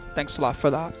also. Thanks a lot for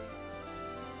that.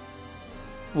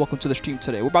 Welcome to the stream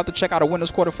today. We're about to check out a winner's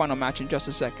quarterfinal match in just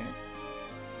a second.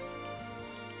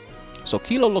 So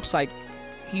Kilo looks like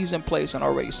he's in place and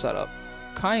already set up.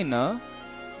 Kaiina,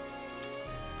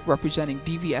 representing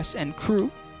DVS and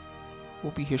crew,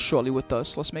 will be here shortly with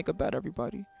us. Let's make a bet,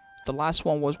 everybody. The last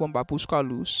one was won by Buscar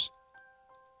Loose.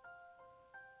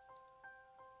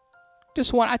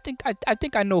 This one, I think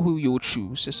I know who you'll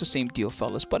choose. It's the same deal,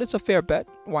 fellas, but it's a fair bet.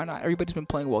 Why not? Everybody's been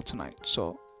playing well tonight,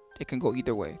 so it can go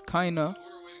either way. Kaiina.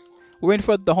 We're waiting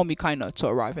for the homie Kaiina to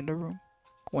arrive in the room.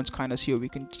 Once Kaina's here, we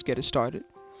can just get it started.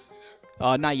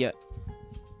 Not yet.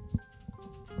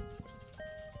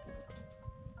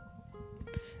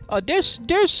 There's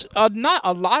not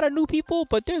a lot of new people,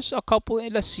 but there's a couple.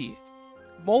 Let's see.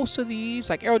 Most of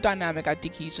these, like Aerodynamic, I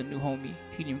think he's a new homie.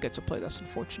 He didn't even get to play. That's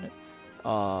unfortunate.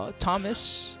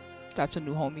 Thomas, that's a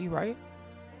new homie, right?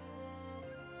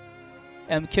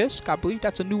 M-Kisk, I believe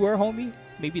that's a newer homie.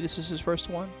 Maybe this is his first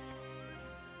one.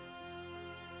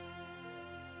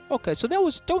 Okay, so there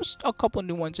was a couple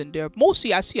new ones in there.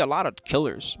 Mostly, I see a lot of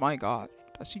killers. My God,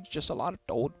 I see just a lot of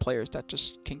old players that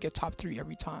just can get top 3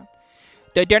 every time.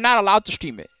 They're not allowed to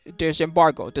stream it. There's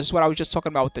embargo. This is what I was just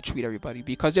talking about with the tweet, everybody.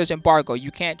 Because there's embargo,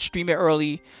 you can't stream it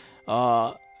early.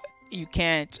 You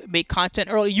can't make content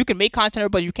early. You can make content early,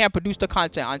 but you can't produce the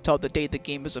content until the day the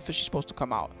game is officially supposed to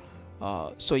come out.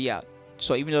 So yeah.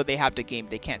 So even though they have the game,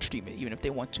 they can't stream it, even if they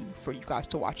want to, for you guys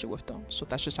to watch it with them. So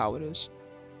that's just how it is.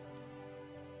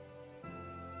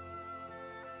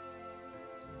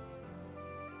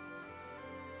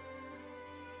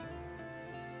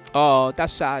 Oh,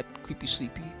 that's sad. Creepy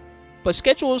Sleepy. But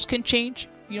schedules can change.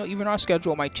 You know, even our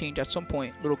schedule might change at some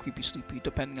point. Little Creepy Sleepy,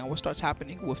 depending on what starts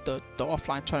happening with the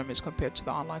offline tournaments compared to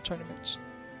the online tournaments.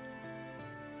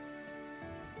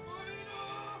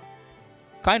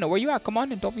 Kaiina, where you at? Come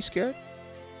on and don't be scared.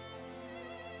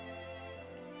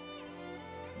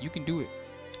 You can do it.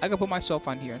 I can put myself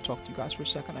on here and talk to you guys for a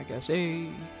second, I guess. Hey.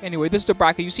 Anyway, this is the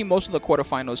bracket. You see most of the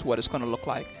quarterfinals, what it's going to look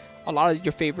like. A lot of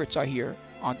your favorites are here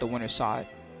on the winner's side.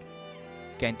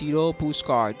 Gandido,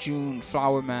 Buscar, Joon,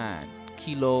 Flowerman,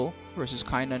 Kilo versus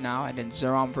Kaiina now, and then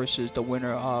Xerom versus the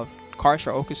winner of Karsh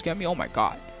or Okuskemi. Oh my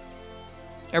god.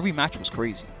 Every match was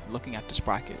crazy looking at this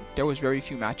bracket. There was very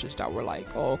few matches that were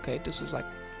like, oh, okay, this is like...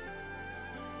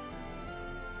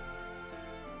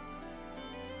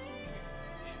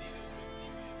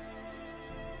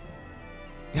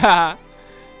 Yeah.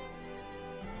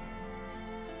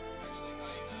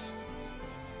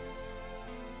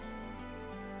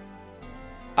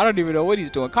 I don't even know what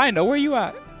he's doing. Kaiina, where you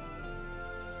at?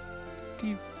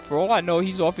 For all I know,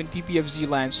 he's off in DBFZ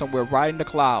land somewhere, riding the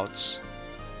clouds.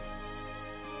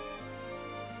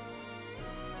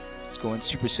 He's going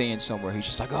Super Saiyan somewhere. He's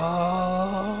just like,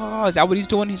 oh, is that what he's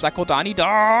doing? He's like, Odani,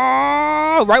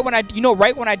 oh, right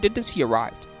when I did this, he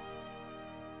arrived.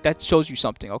 That shows you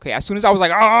something, okay? As soon as I was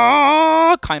like,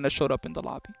 ah, Kaiina showed up in the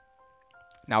lobby.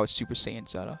 Now it's Super Saiyan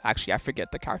Zeta. Actually, I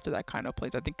forget the character that Kaiina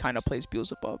plays. I think Kaiina plays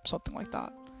Beelzebub, something like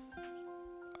that.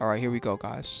 All right, here we go,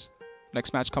 guys.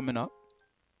 Next match coming up.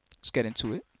 Let's get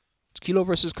into it. It's Kilo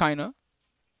versus Kaiina.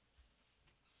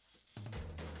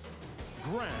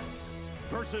 Gran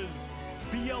versus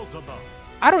Beelzebub.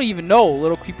 I don't even know,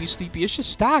 little creepy sleepy. It's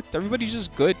just stacked. Everybody's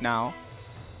just good now.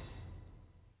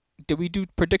 Did we do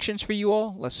predictions for you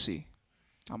all? Let's see.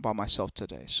 I'm by myself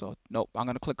today, so nope. I'm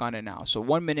gonna click on it now. So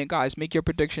 1 minute, guys. Make your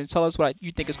predictions. Tell us what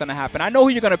you think is gonna happen. I know who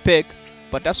you're gonna pick,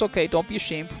 but that's okay. Don't be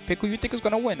ashamed. Pick who you think is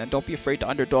gonna win, and don't be afraid to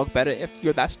underdog better if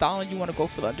you're that style and you want to go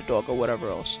for the underdog or whatever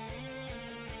else.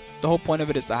 The whole point of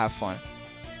it is to have fun.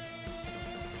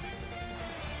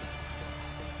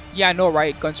 Yeah, I know,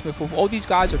 right? Gunsmith. All these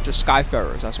guys are just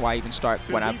Skyfarers. That's why I even start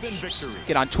when I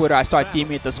get on Twitter. I start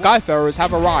DMing it. The Skyfarers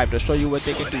have arrived to show you what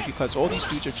they can do because all these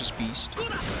dudes are just beasts.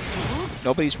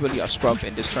 Nobody's really a scrub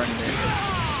in this tournament.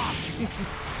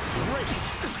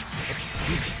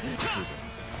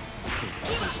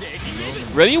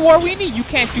 Really, Warweenie? You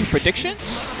can't do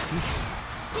predictions?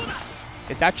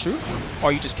 Is that true? Or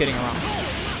are you just kidding around?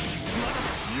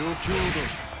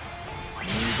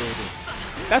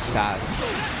 That's sad.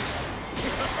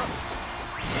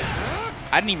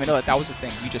 I didn't even know that was a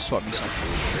thing. You just taught me something.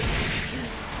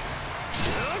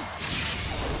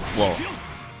 Whoa.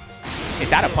 Is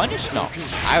that a punish? No.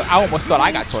 I almost thought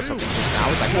I got taught something just now. I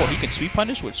was like, whoa, he can sweep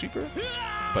punish with sweeper?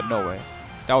 But no way.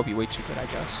 That would be way too good, I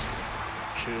guess.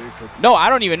 No, I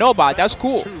don't even know about it. That's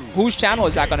cool. Whose channel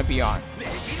is that going to be on?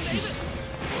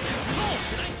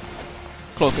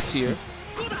 Cloaketeer.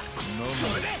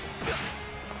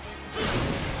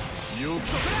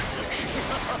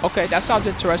 Okay, that sounds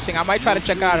interesting. I might try to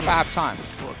check it out if I have time.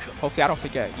 Hopefully I don't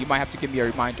forget. You might have to give me a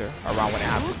reminder around when it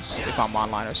happens, if I'm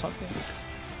online or something.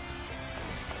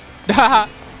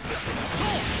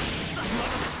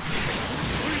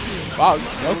 Wow,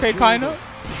 okay, Kaiina.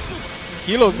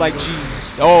 Kilo's like,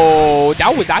 jeez. Oh,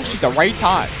 that was actually the right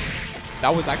time.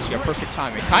 That was actually a perfect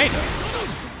timing. Kaiina.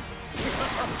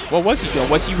 What was he doing?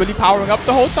 Was he really powering up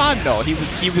the whole time? No, he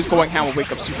was going ham with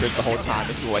wake up supers the whole time.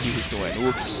 That's what he was doing.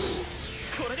 Oops.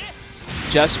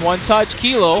 Just one touch,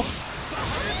 Kilo.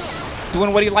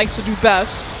 Doing what he likes to do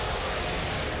best.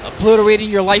 Obliterating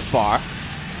your life bar.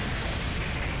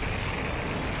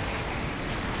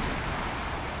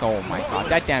 Oh my god,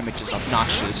 that damage is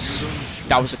obnoxious.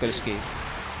 That was a good escape.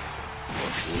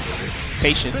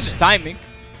 Patience, timing.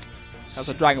 That's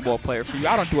a Dragon Ball player for you.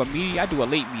 I don't do a meaty, I do a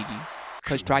late meaty.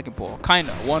 Because Dragon Ball,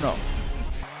 Kaiina, 1-0.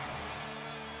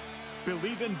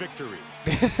 Believe in victory.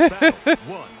 Battle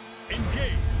 1.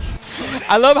 Engage.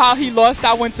 I love how he lost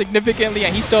that one significantly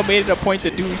and he still made it a point to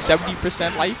do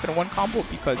 70% life in one combo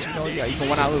because, you know, yeah, even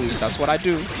when I lose, that's what I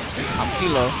do. I'm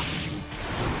Kilo.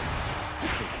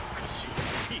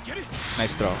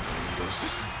 Nice throw.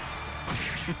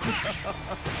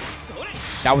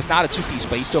 That was not a two-piece,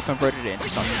 but he still converted it into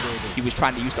something. He was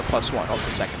trying to use the +1 of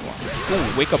the second one.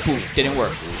 Ooh, wake up, boom. Didn't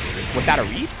work. Was that a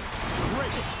read?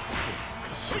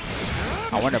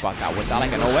 I wonder about that. Was that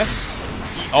like an OS?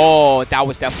 Oh, that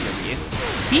was definitely a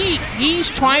read. He's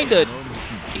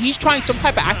trying some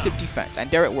type of active defense, and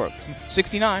there it worked.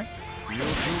 69.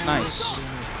 Nice.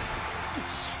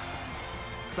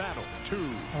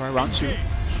 All right, round 2.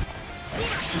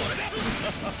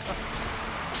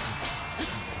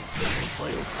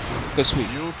 Good sweep.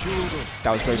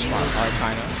 That was very smart. All right,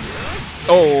 Kaiina.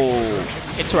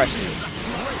 Oh, interesting.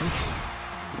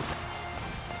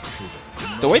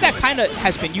 The way that Kaiina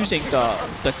has been using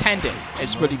the tendon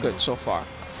is really good so far.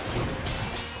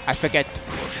 I forget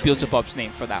Beelzebub's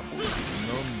name for that move.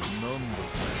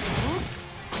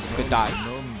 Good dive.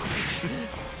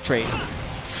 Trade.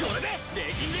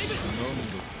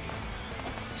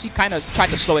 He kind of tried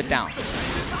to slow it down,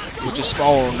 which is,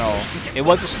 oh no. It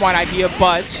was a smart idea,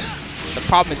 but the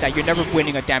problem is that you're never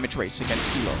winning a damage race against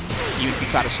Kilo, even if you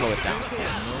try to slow it down.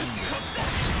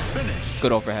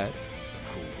 Good overhead.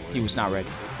 He was not ready.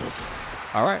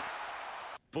 All right.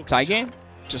 Tie game,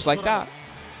 just like that.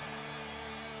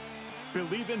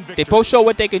 They both show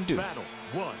what they can do.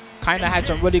 Kaiina had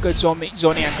some really good zoning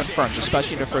and confirms,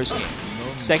 especially in the first game.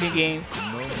 Second game,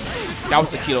 that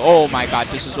was a Kilo. Oh my god,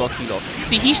 this is all Kilo.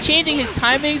 See, he's changing his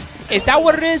timings. Is that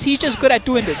what it is? He's just good at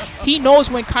doing this. He knows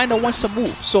when Kaiina wants to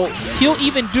move. So he'll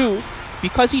even do,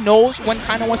 because he knows when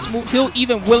Kaiina wants to move, he'll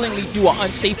even willingly do an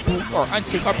unsafe boot or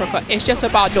unsafe uppercut. It's just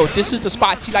about, no, this is the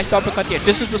spot. See, like the uppercut there.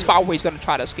 This is the spot where he's going to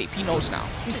try to escape. He knows now.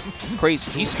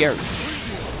 Crazy. He's scary.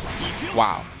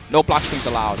 Wow. No block strings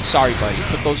allowed. Sorry, buddy.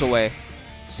 Put those away.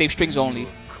 Safe strings only.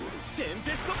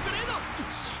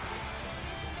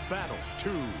 Battle 2.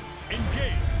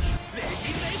 Engage.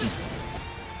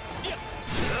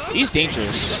 He's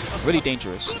dangerous. Really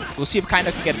dangerous. We'll see if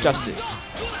Kaiina can get adjusted.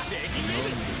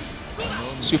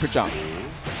 Super jump.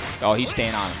 Oh, he's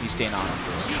staying on him. He's staying on him.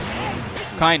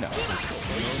 Kaiina.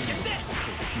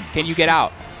 Can you get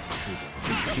out?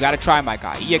 You gotta try, my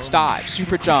guy. EX dive.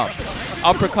 Super jump.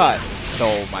 Uppercut.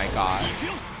 Oh my god.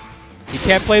 He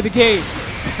can't play the game.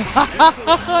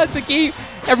 The game.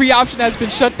 Every option has been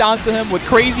shut down to him with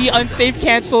crazy unsafe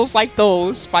cancels like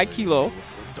those by Kilo.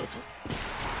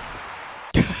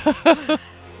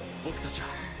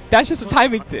 That's just a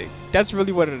timing thing. That's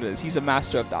really what it is. He's a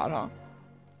master of that, huh?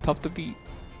 Tough to beat.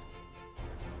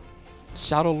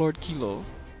 Shadow Lord Kilo.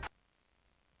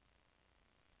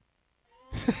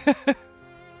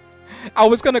 I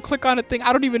was gonna click on a thing.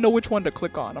 I don't even know which one to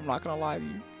click on. I'm not gonna lie to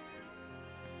you.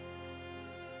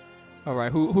 All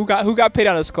right, who got paid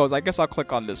on the scores? I guess I'll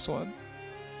click on this one.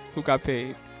 Who got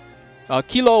paid?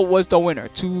 Kilo was the winner.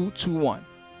 2-1.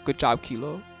 Good job,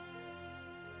 Kilo.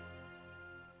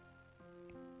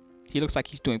 He looks like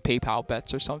he's doing PayPal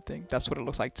bets or something. That's what it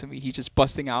looks like to me. He's just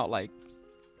busting out like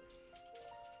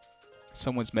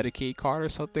someone's Medicaid card or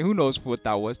something. Who knows what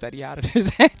that was that he had in his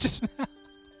hand just now.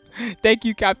 Thank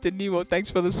you, Captain Nemo.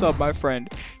 Thanks for the sub, my friend.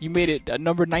 You made it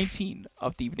number 19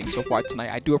 of the evening so far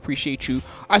tonight. I do appreciate you.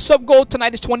 Our sub goal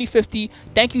tonight is 2050.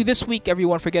 Thank you this week,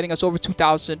 everyone, for getting us over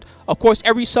 2,000. Of course,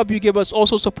 every sub you give us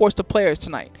also supports the players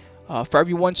tonight. For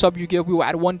every one sub you give, we will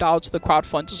add $1 to the crowd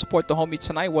fund to support the homies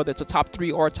tonight, whether it's a top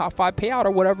 3 or a top 5 payout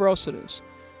or whatever else it is.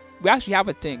 We actually have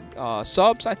a thing.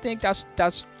 Subs, I think that's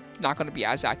not going to be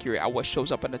as accurate at what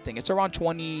shows up in the thing. It's around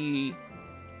 20,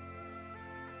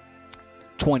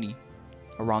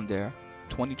 around there.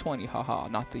 2020, haha,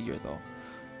 not the year though.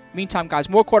 Meantime, guys,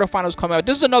 more quarterfinals coming out.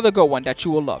 This is another good one that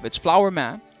you will love. It's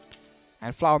Flowerman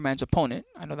and Flowerman's opponent.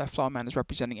 I know that Flowerman is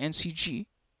representing NCG.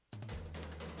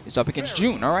 Is up against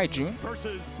Joon. All right, Joon.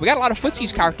 We got a lot of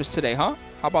Footsies characters today, huh?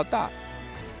 How about that?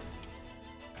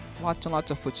 Lots and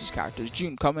lots of Footsies characters.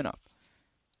 Joon coming up.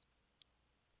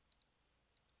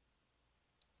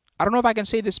 I don't know if I can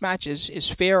say this match is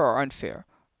fair or unfair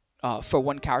for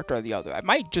one character or the other. It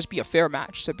might just be a fair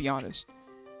match, to be honest.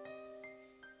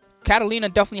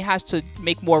 Katalina definitely has to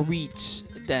make more reads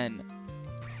than...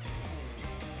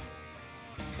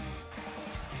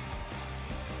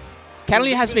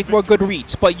 Katalina has to make more good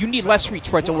reads, but you need less reads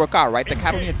for it to work out, right? The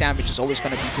Katalina damage is always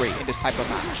going to be great in this type of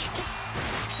match.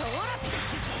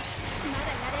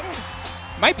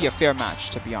 Might be a fair match,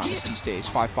 to be honest, these days.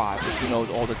 5-5, if you know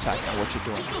all the tech and what you're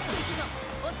doing.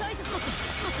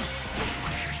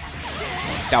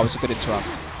 That was a good interrupt.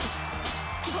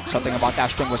 Something about that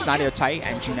string was not airtight,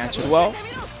 and Joon answered well.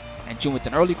 And Joon with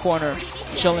an early corner,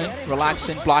 chilling,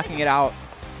 relaxing, blocking it out.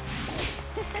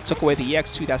 Took away the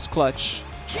EX2, that's clutch.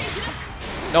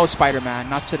 No, Spider-Man,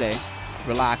 not today.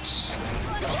 Relax.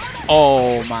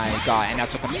 Oh my god, and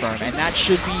that's a confirm. And that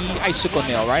should be Icicle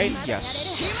Nail, right?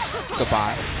 Yes.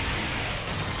 Goodbye.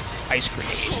 Ice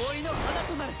Grenade.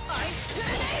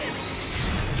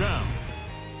 Down.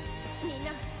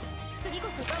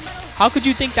 How could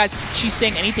you think that she's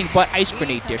saying anything but Ice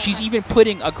Grenade there? She's even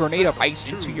putting a grenade of ice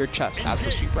into your chest as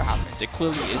the sweeper happens. It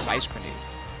clearly is Ice Grenade.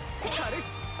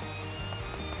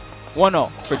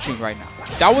 1-0 for Joon right now.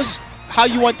 That was how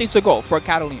you want things to go for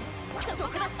Katalina.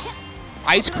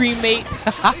 Ice cream, mate.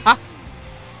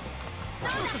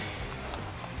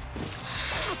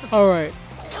 Alright.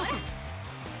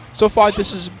 So far,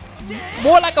 this is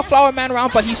more like a Flowerman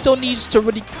round, but he still needs to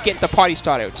really get the party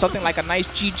started. Something like a nice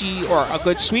GG or a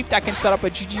good sweep that can set up a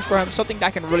GG for him. Something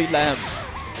that can really let him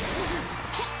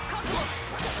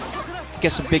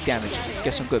get some big damage,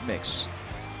 get some good mix.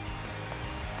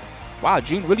 Wow,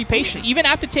 Joon really patient. Even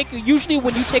after taking, usually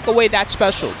when you take away that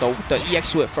special, the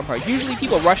EX whip from her, usually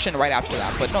people rush in right after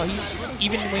that. But no,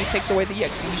 even when he takes away the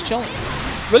EX, he's chilling.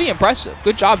 Really impressive.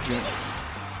 Good job, Joon.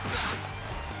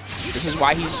 This is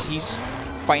why he's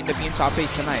fighting to be in top 8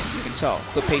 tonight. You can tell.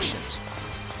 Good patience.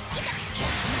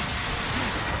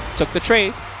 Took the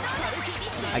trade.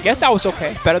 I guess that was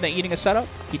okay. Better than eating a setup.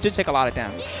 He did take a lot of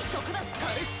damage.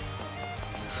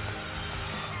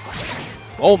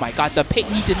 Oh my god, the pit,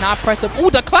 he did not press up.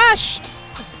 Oh, the clash!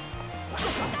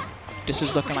 This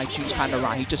is looking like Joon's kind of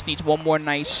around. He just needs one more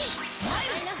nice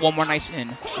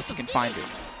in, if he can find it.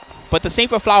 But the same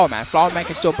for Flowerman. Flowerman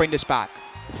can still bring this back.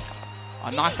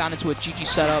 A knockdown into a GG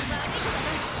setup.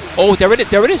 Oh, there it is,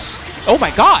 there it is. Oh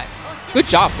my god. Good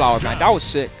job, Flowerman. That was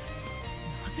sick.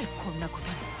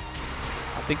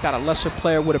 I think that a lesser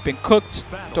player would have been cooked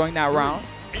during that round.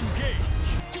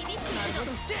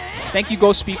 Thank you,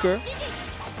 Ghost Speaker.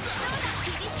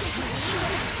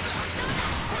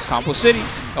 Combo City.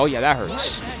 Oh yeah, that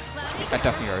hurts. That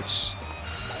definitely hurts.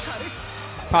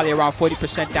 Probably around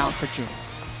 40% down for Joon.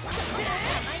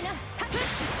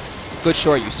 Good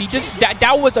short you. See,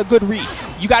 that was a good read.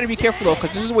 You got to be careful though,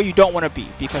 because this is where you don't want to be.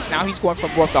 Because now he's going for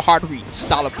more of the hard read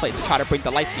style of play to try to bring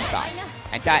the life feed back.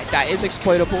 And that is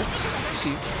exploitable. You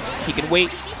see, he can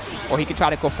wait, or he can try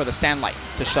to go for the stand light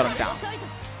to shut him down.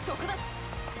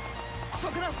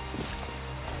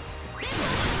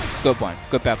 Good one.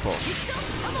 Good Beppo.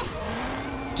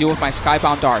 Deal with my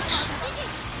skybound darts.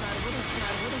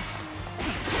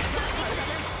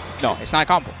 No, it's not a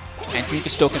combo. And Djeeta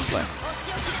still can play.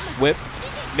 Whip.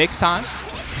 Mix time.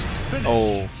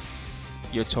 Oh,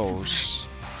 your toes.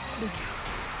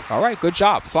 Alright, good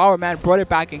job. Flowerman brought it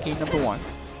back in game number 1.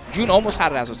 Joon almost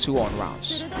had it as a 2-on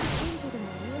rounds.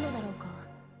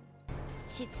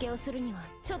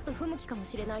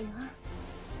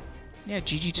 Yeah,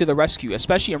 GG to the rescue,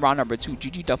 especially in round number 2.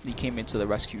 GG definitely came into the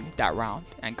rescue that round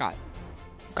and got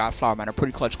Flowerman a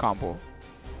pretty clutch combo.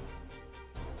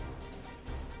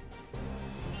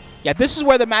 Yeah, this is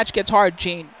where the match gets hard,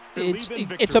 Jane.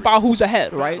 It's about who's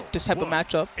ahead, right? This type of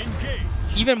matchup.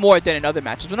 Even more than in other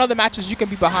matches. In other matches, you can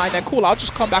be behind and cool, I'll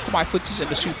just come back with my footsies in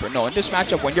the super. No, in this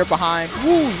matchup, when you're behind,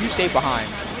 woo, you stay behind.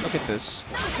 Look at this.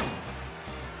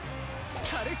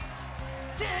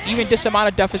 Even this amount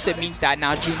of deficit means that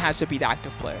now Joon has to be the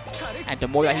active player. And the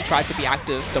more that he tries to be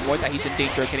active, the more that he's in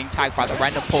danger of getting tagged by the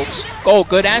random pokes. Oh,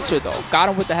 good answer, though. Got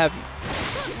him with the heavy.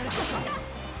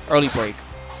 Early break.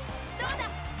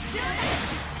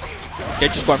 They're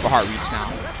just going for hard reads now.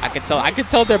 I can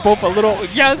tell they're both a little,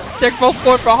 yes, they're both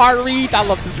going for hard reads. I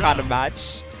love this kind of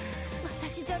match.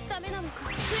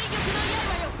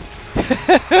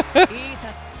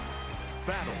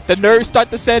 The nerves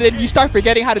start to set in. You start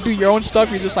forgetting how to do your own stuff.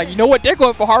 You're just like, you know what? They're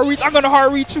going for hard reads. I'm going to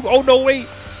hard read too. Oh, no, wait.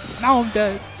 Now I'm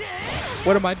dead.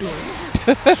 What am I doing?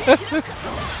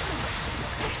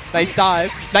 Nice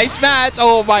dive. Nice match.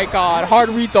 Oh, my God. Hard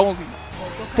reads only.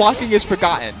 Blocking is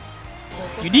forgotten.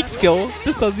 Unique skill.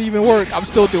 This doesn't even work. I'm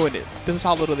still doing it. This is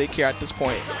how little they care at this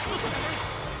point.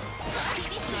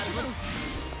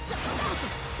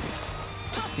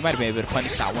 He might have been able to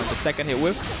punish that one. The second hit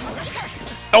whip.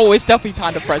 Oh, it's definitely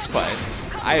time to press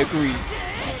buttons. I agree.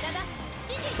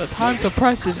 The time to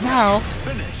press is now.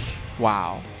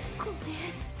 Wow.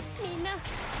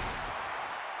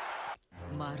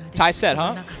 Tie set,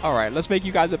 huh? All right, let's make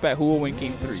you guys a bet. Who will win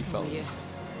game 3, fellas?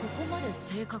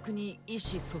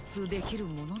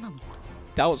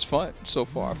 That was fun so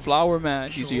far.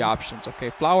 Flowerman, these are your options, okay?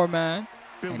 Flowerman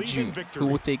and Joon. Who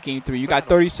will take game 3? You got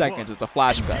 30 seconds. It's the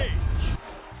flashback.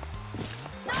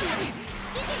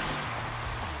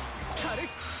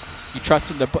 You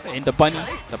trust in the bunny,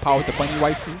 the power of the bunny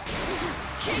waifu?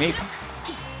 Maybe.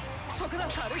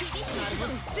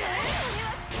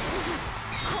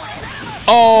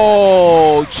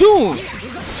 Oh, Joon!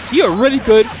 You're really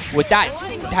good with that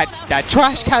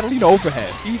trash Katalina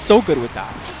overhead. He's so good with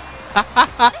that.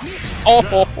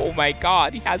 Oh my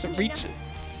God, he has him reaching.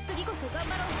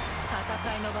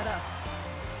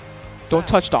 Don't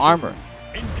touch the armor.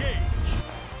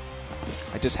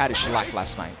 I just had a shellac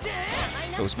last night.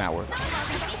 It was mad work.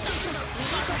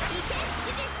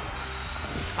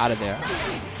 Out of there.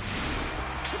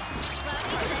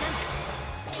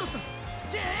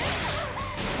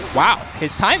 Wow,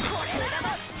 his timing.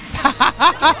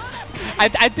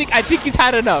 I think he's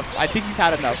had enough. I think he's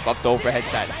had enough of the overheads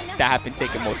that have been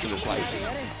taking most of his life.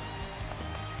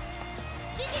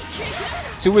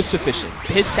 2 is sufficient.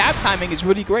 His stab timing is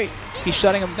really great. He's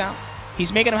shutting him down.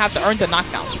 He's making him have to earn the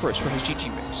knockdowns first for his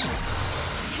GG mix.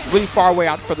 Really far away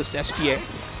out for this SPA.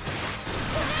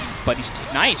 But he's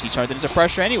nice. He turned it into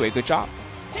pressure anyway. Good job.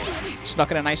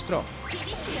 Snuck in a nice throw.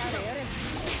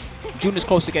 Joon is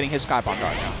close to getting his Skybound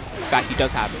guard now. In fact, he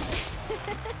does have it.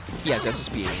 He has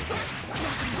SSB.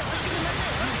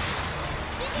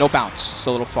 No bounce. It's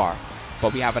a little far.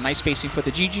 But we have a nice spacing for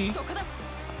the GG.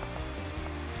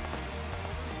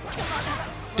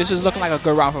 This is looking like a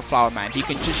good round for Flowerman. He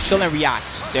can just chill and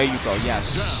react. There you go.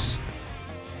 Yes.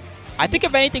 I think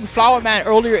if anything, Flowerman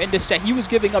earlier in this set, he was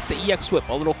giving up the EX whip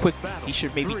a little quick. He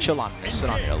should maybe chill on it and sit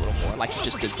on it a little more like he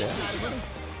just did there.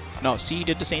 No, see, he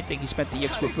did the same thing. He spent the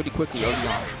EX whip pretty quickly early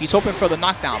on. He's hoping for the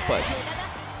knockdown, but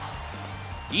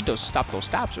he does stop those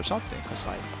stabs or something, because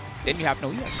like then you have no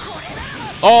EX.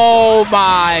 Oh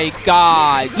my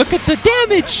god. Look at the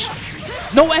damage.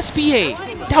 No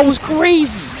SBA. That was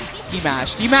crazy. He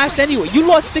mashed. He mashed anyway. You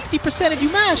lost 60% and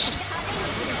you mashed.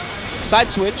 Side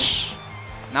switch.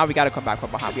 Now we got to come back from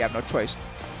behind. We have no choice.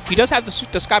 He does have the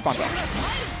Skybound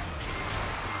though.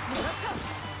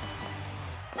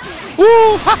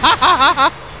 Woo!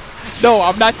 No,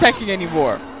 I'm not teching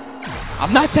anymore.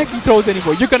 I'm not teching throws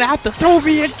anymore. You're going to have to throw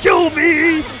me and kill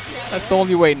me. That's the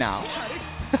only way now.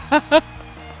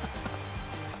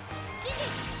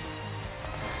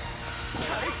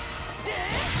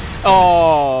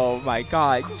 Oh my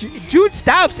god. Joon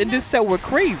stabs in this set were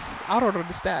crazy. I don't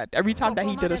understand. Every time that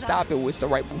he did a stab, it was the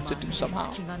right move to do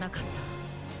somehow.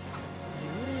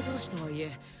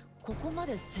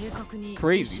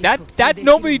 Crazy. That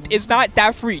normally is not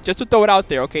that free, just to throw it out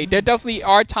there, okay? There definitely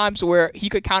are times where he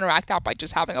could counteract that by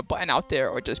just having a button out there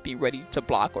or just being ready to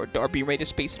block or being ready to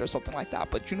space it or something like that.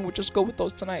 But Joon would just go with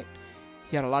those tonight.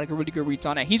 He had a lot of really good reads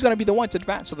on it. He's going to be the one to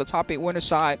advance to the top 8 winner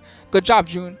side. Good job,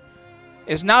 Joon.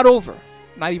 It's not over.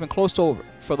 Not even close to over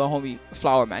for the homie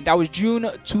Flowerman. That was Joon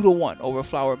 2-1 over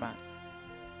Flowerman.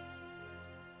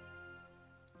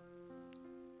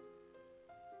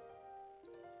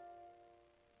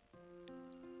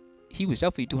 He was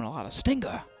definitely doing a lot of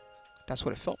stinger. That's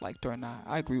what it felt like during that.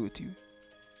 I agree with you.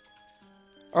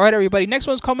 All right, everybody. Next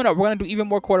one's coming up. We're going to do even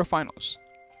more quarterfinals.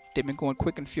 They've been going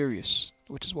quick and furious,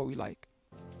 which is what we like.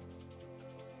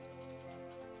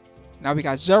 Now we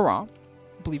got Xerom.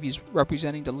 I believe he's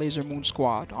representing the Laser Moon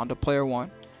squad on the player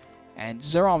 1. And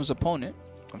Xerom's opponent,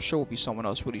 I'm sure, will be someone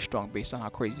else really strong based on how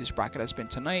crazy this bracket has been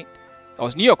tonight. Oh,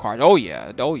 it's Neokarsh. Oh,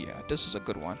 yeah. Oh, yeah. This is a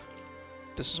good one.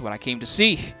 This is what I came to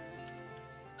see.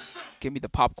 Give me the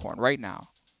popcorn right now.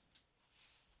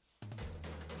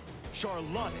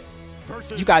 Charlotta.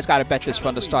 You guys got to bet this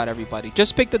from the start, everybody.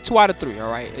 Just pick the 2 out of 3,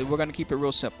 all right? We're going to keep it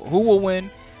real simple. Who will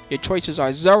win? Your choices are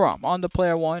Xerom on the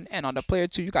player 1, and on the player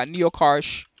 2, you got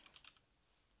Neokarsh.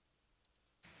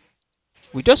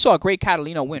 We just saw a great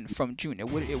Katalina win from Joon. It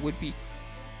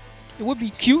would be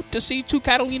cute to see 2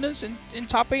 Catalinas in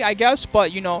top 8, I guess.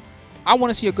 But you know, I want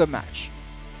to see a good match.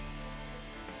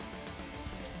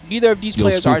 Neither of these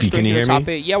players are straight in the top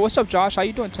 8. Yeah, what's up, Josh? How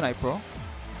you doing tonight, bro? Welcome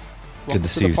good to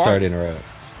see you. Sorry to interrupt.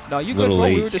 No, you good, bro.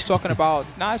 We were just talking about.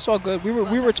 Nah, it's all good. We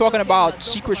were talking about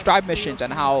secret strive missions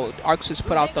and how Arxis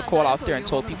put out the call out there and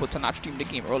told people to not stream the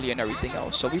game early and everything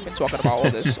else. So we've been talking about all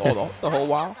this the whole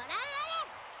while.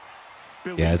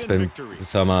 Yeah, it's been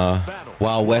some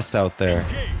Wild West out there.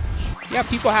 Yeah,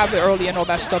 people have it early and all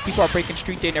that stuff. People are breaking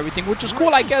street day and everything, which is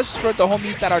cool, I guess, for the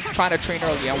homies that are trying to train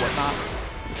early and whatnot.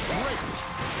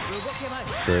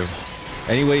 True.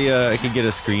 Anyway, I can get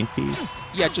a screen feed?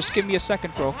 Yeah, just give me a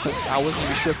second, bro, because I wasn't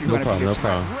even sure if you were going to be here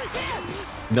tonight. No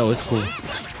problem. No, it's cool.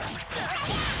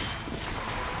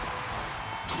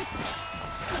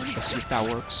 Let's see if that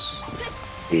works.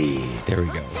 Hey, there we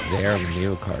go. Xerom and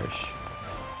Neokarsh.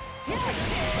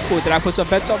 Cool. Did I put some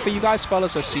bets up for you guys,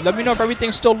 fellas? Let's see. Let me know if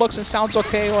everything still looks and sounds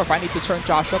okay, or if I need to turn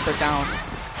Josh up or down.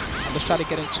 Let's try to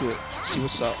get into it. See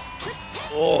what's up.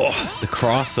 Oh, the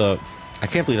cross up. I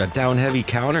can't believe that down heavy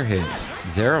counter hit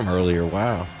Xerom earlier.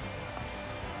 Wow.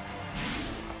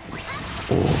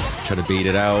 Oh, try to beat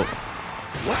it out.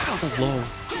 Wow, low.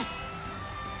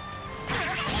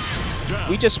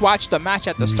 We just watched the match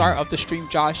at the start of the stream,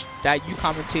 Josh, that you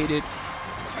commentated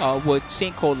with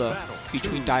St. Cola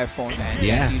between Diaphone and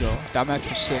Gandido. That match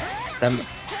was sick.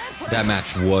 That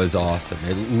match was awesome.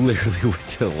 It literally went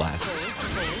to the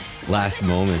last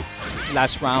moments.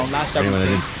 Last round, last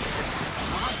everything.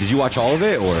 Did you watch all of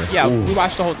it, or? Yeah, we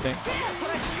watched the whole thing.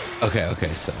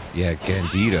 Okay, so yeah,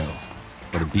 Gandido,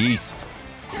 what a beast.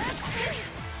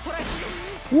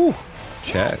 Woo,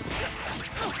 check.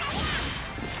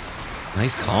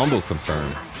 Nice combo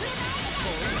confirmed.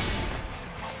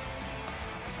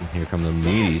 And here come the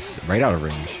meaties, right out of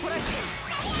range.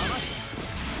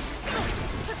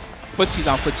 Footsie's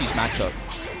on Footsie's matchup.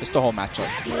 It's the whole matchup.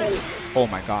 Oh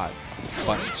my god.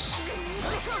 Buttons.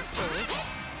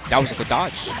 That was a good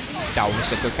dodge. That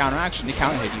was a good counter action. The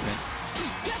counter hit even.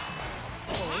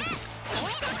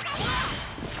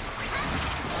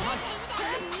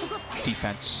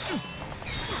 defense.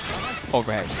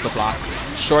 Overhead. Good block.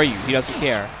 Sure you. He doesn't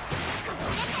care.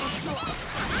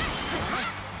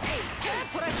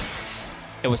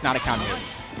 It was not a counter hit.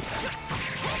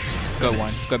 Good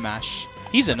one. Good mash.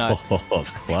 He's a nut. Oh,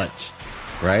 clutch.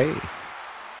 Right?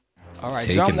 All right,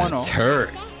 Taking so I'm 1-0. turn.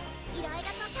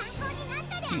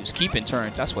 He was keeping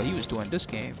turns. That's what he was doing this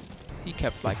game. He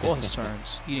kept like all his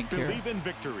turns. He didn't care. Believe in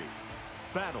victory.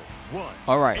 Battle 1.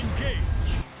 All right. Engage.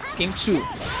 Game 2.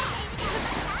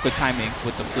 Good timing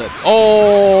with the flip.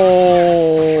 Oh!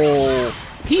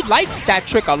 He likes that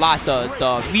trick a lot,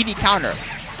 the meaty counter.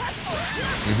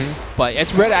 But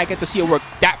it's rare that I get to see it work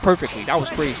that perfectly. That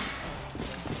was crazy.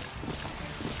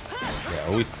 Yeah,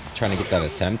 always trying to get that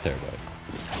attempt there, but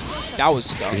That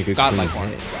was godlike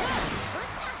one.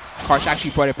 Karsh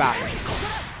actually brought it back.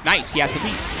 Nice. He has the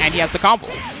lead. And he has the combo.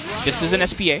 This is an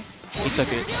SPA. He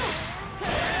took it.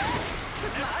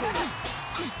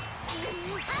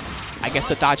 I guess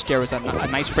the dodge there was a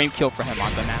nice frame kill for him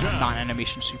on the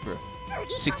non-animation super.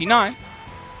 69.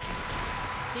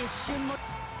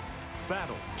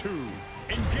 Battle 2.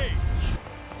 Engage.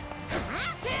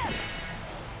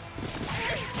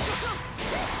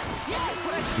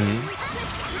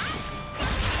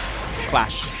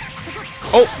 Clash.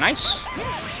 Oh, nice.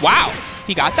 Wow.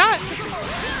 He got that?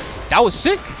 That was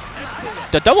sick.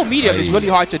 The double medium is really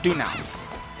hard to do now.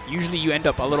 Usually you end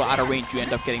up a little out of range. You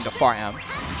end up getting the far M.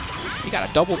 He got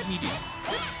a double medium.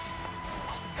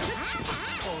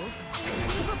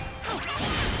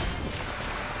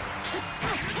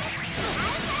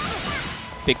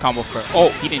 Big combo for... Oh,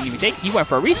 he didn't even take... He went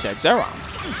for a reset. Xerom.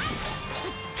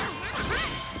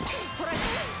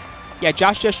 Yeah,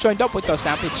 Josh just joined up with us.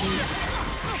 Amplitude.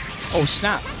 Oh,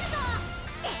 snap.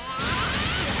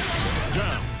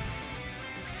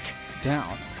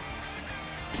 Down.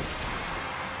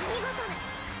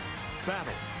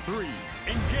 Battle 3.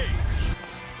 Engage.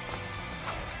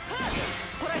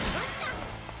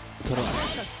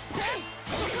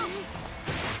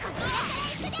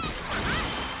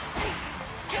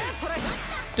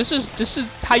 This is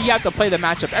how you have to play the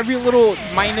matchup. Every little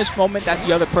minus moment that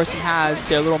the other person has,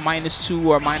 their little -2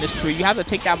 or -3, you have to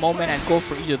take that moment and go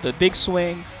for either the big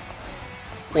swing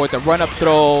or the run-up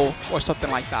throw or something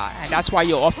like that. And that's why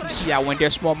you'll often see that when they're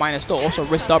small minus, they'll also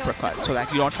risk the uppercut so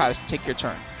that you don't try to take your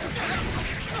turn.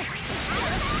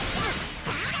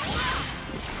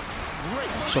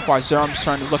 So far, Xerom's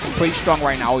turn is looking pretty strong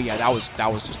right now. Oh yeah, that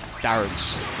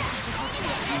hurts.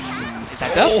 Is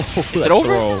that done? Is it over?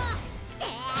 Throw.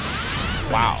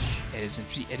 Wow, it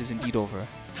is indeed over.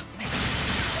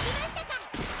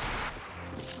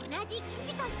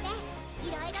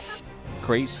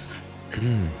 Crazy.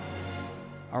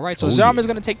 All right, so Xerom is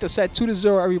going to take the set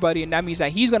 2-0, everybody, and that means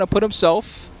that he's going to put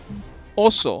himself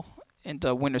also in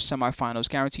the winner's semifinals.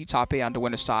 Guaranteed top 8 on the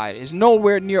winner's side. Is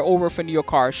nowhere near over for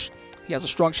Neokarsh. He has a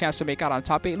strong chance to make out on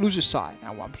top 8 loser's side.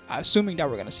 Now, I'm assuming that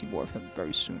we're going to see more of him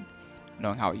very soon,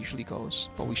 knowing how it usually goes,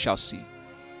 but we shall see.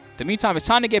 In the meantime, it's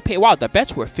time to get paid. Wow, the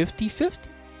bets were 50-50.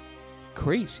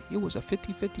 Crazy. It was a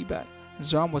 50-50 bet.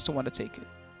 Xerom was the one to take it.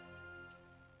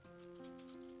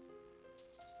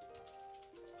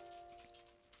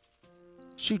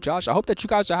 Shoot, Josh, I hope that you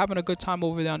guys are having a good time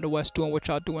over there on the West doing what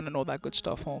y'all doing and all that good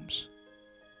stuff, Holmes.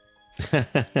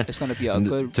 It's going to be a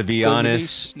good, to be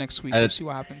honest, next week. We'll see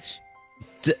what happens.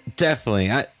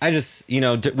 Definitely. I just, you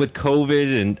know, with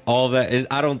COVID and all that,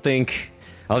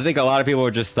 I think a lot of people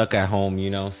are just stuck at home, you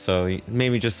know, so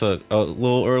maybe just a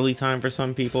little early time for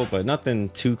some people, but nothing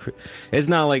too, it's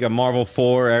not like a Marvel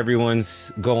 4,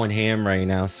 everyone's going ham right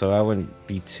now, so I wouldn't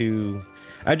be too,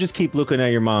 I just keep looking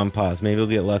at your mom and pops. Maybe we'll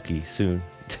get lucky soon.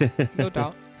 No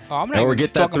doubt. Oh, I'm not or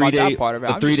get that 3-day, the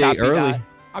 3-day early.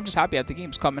 I'm just happy that the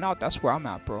game's coming out. That's where I'm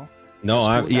at, bro.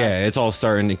 No, yeah, it's all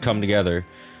starting to come together.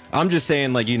 I'm just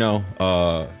saying, like, you know,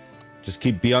 just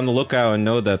be on the lookout and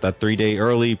know that that 3-day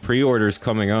early pre-order is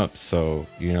coming up. So,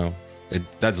 you know,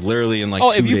 that's literally in like 2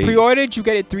 days. Oh, if you pre-ordered, you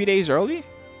get it 3 days early?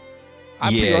 I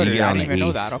pre-ordered it. I didn't even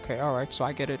know 8th. that. Okay, all right. So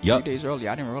I get it 3 days early.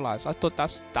 I didn't realize. I thought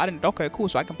okay, cool.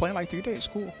 So I can play in like 3 days.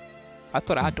 Cool. I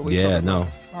thought I had to wait. Yeah, no.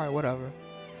 All right, whatever.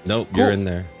 Nope, Cool. you're in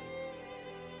there.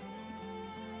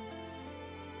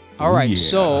 All right,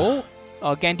 so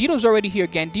Gandido's already here.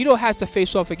 Gandido has to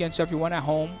face off against everyone at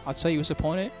home. I'll tell you his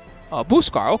opponent.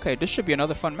 Buscar. Okay, this should be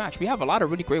another fun match. We have a lot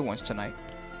of really great ones tonight.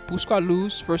 Buscar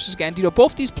lose versus Gandido.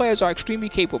 Both these players are extremely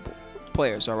capable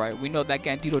players, all right? We know that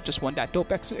Gandido just won that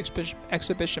dope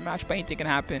exhibition match, but anything can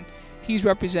happen. He's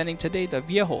representing today the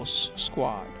Viejos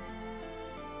squad.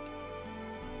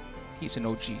 He's an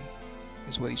OG,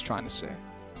 is what he's trying to say.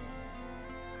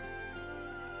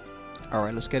 All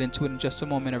right, let's get into it in just a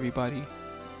moment, everybody.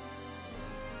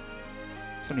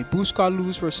 It's going to be Buscar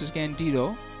lose versus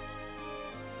Gandido.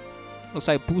 Looks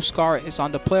like Buscar is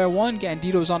on the player 1.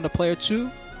 Gandido is on the player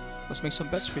 2. Let's make some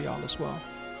bets for y'all as well.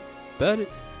 Bet it.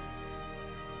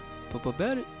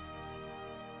 Bet it.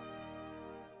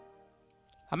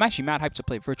 I'm actually mad hyped to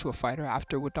play Virtua Fighter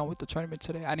after we're done with the tournament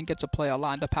today. I didn't get to play a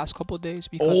lot in the past couple of days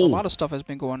because a lot of stuff has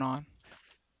been going on.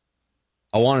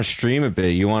 I want to stream a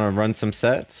bit. You want to run some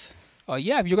sets?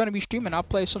 Yeah, if you're going to be streaming, I'll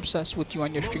play some sets with you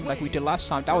on your stream like we did last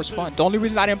time. That was fun. The only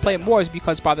reason I didn't play it more is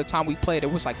because by the time we played,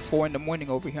 it was like 4 in the morning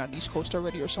over here on the East Coast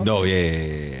already or something. No,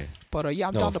 yeah. But yeah,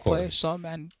 I'm down to play some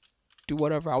and do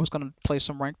whatever. I was going to play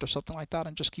some ranked or something like that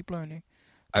and just keep learning.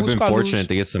 I've been fortunate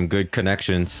to get some good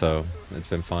connections, so it's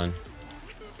been fun.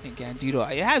 And Gandido,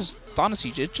 it has,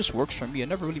 honestly, it just works for me. It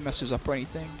never really messes up or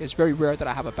anything. It's very rare that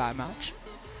I have a bad match.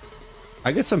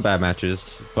 I get some bad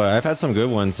matches, but I've had some good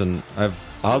ones, and I've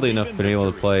oddly enough been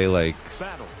able to play like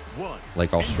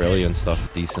Australian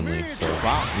stuff decently. So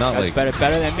wow, not that's like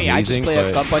better than me. amazing, I just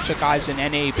play a bunch of guys in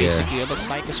NA basically. Yeah. It looks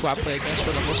like it's who I play against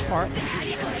for the most part.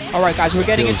 All right, guys, we're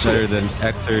getting into better than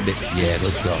Xrd. Yeah,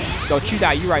 let's go. Yo, chew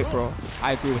that. You're right, bro.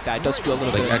 I agree with that. It does feel a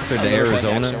little like bit Xrd to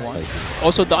Arizona. Like,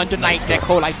 also, the under night net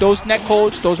code, like those net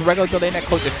codes, those regular delay net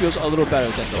codes, it feels a little better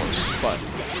than those. But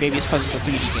maybe it's because it's a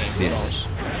 3D game. Who knows?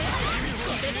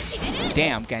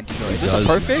 Damn, Gandido. Is this a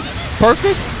perfect?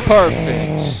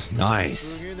 Perfect.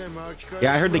 Nice.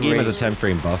 Yeah, I heard the game has a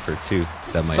 10-frame buffer too.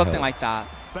 That might something help. like that.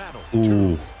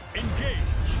 Ooh.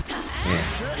 Yeah.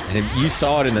 And you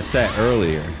saw it in the set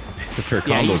earlier for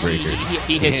combo breaker.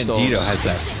 He hits those. Gandido has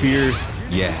that fierce,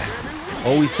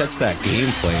 always sets that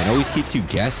gameplay and always keeps you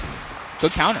guessing.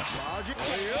 Good counter.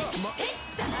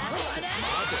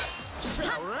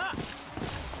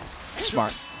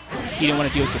 Smart. He didn't want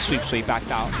to deal with the sweep, so he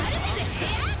backed out.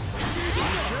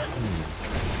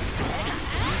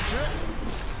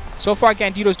 So far,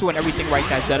 Gandido's doing everything right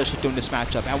that Zeta should do in this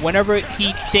matchup. And whenever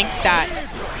he thinks that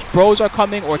bros are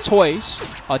coming or toys,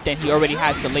 then he already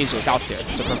has the lasers out there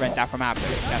to prevent that from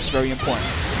happening. That's very important.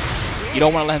 You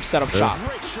don't want to let him set up shop.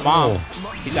 Mom.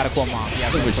 He's got to call mom. He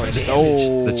has no choice.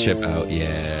 Oh. The chip out,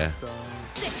 yeah.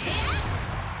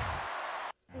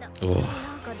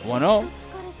 Oh. 1-0.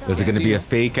 Was it going to be a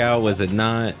fake out? Was it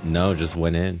not? No, just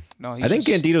went in. No, I think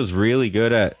Gandido's really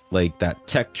good at like that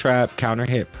tech trap, counter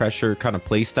hit, pressure kind of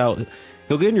play style.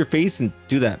 He'll get in your face and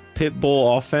do that pit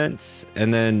bull offense,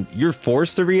 and then you're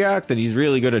forced to react, and he's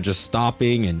really good at just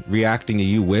stopping and reacting to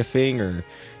you whiffing or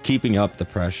keeping up the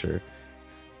pressure.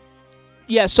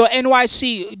 Yeah, so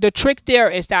NYC, the trick there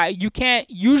is that you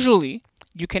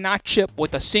cannot chip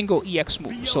with a single EX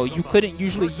move. So you couldn't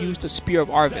usually use the Spear of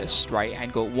Arvis, right,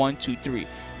 and go 1, 2, 3.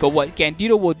 But what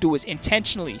Gandido will do is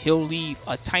intentionally, he'll leave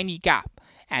a tiny gap.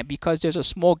 And because there's a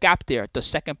small gap there, the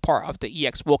second part of the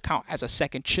EX will count as a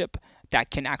second chip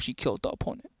that can actually kill the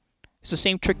opponent. It's the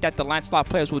same trick that the Lancelot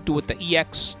players will do with the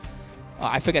EX.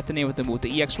 I forget the name of the move,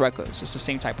 the EX records. It's the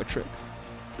same type of trick.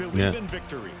 Yeah.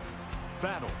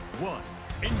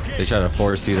 They try to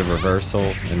force you to reversal,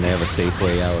 and they have a safe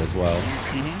way out as well.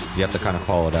 You have to kind of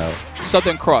call it out.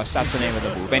 Southern Cross, that's the name of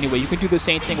the move. Anyway, you can do the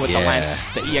same thing with the Lance,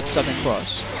 the EX Southern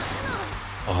Cross.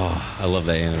 Oh, I love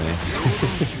that anime.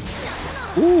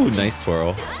 Ooh, nice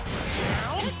twirl.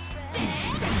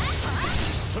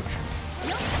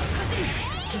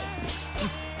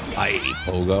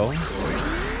 Pogo.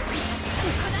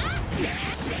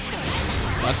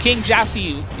 King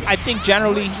Jaffe, I think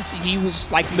generally he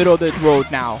was like middle of the road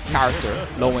now character,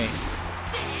 Lowain.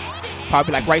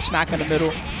 Probably like right smack in the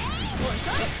middle.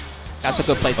 That's a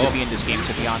good place to be in this game,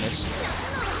 to be honest.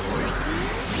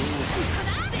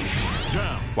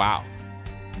 Wow.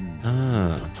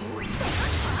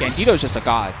 Gandido's just a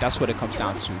god. That's what it comes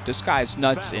down to. This guy's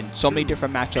nuts in so many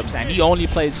different matchups, and he only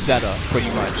plays Zeta pretty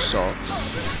much. So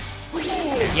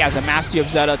he has a mastery of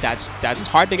Zeta that's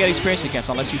hard to get experience against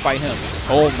unless you fight him.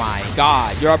 Oh my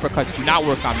god, your uppercuts do not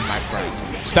work on me, my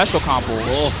friend. Special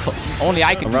combos. Only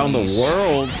I can around do these. The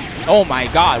world. Oh my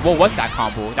god, what was that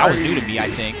combo? That was new to me, I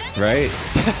think. Right?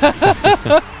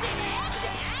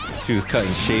 She was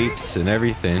cutting shapes and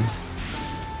everything.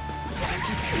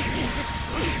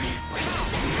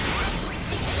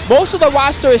 Most of the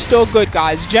roster is still good,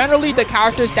 guys. Generally, the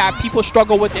characters that people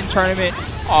struggle with in tournament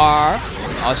are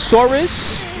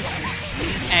Saurus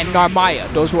and Narmaya.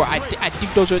 Those were, I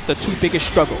think those are the two biggest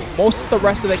struggle. Most of the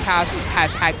rest of the cast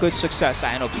has had good success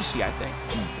at NLBC, I think.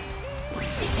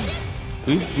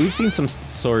 We've seen some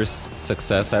Saurus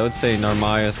success. I would say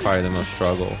Narmaya is probably the most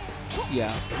struggle.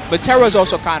 Yeah, but Terra is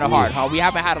also kind of hard, huh? We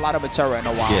haven't had a lot of Terra in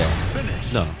a while. Yeah,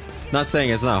 no. Not saying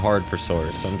it's not hard for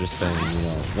Saurus. I'm just saying, you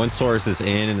know, once Saurus is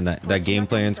in and that game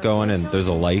plan's going and there's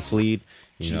a life lead,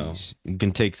 you know, you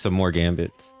can take some more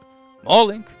gambits.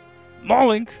 Mauling.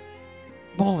 Mauling.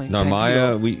 Mauling.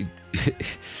 Narmaya, we...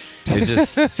 it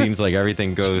just seems like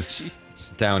everything goes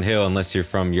downhill unless you're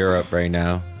from Europe right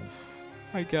now.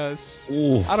 I guess.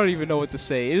 Ooh. I don't even know what to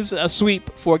say. It is a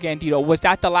sweep for Gandido. Was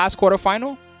that the last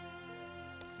quarterfinal?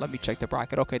 Let me check the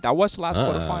bracket. Okay, that was the last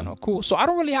quarterfinal. Cool. So I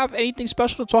don't really have anything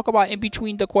special to talk about in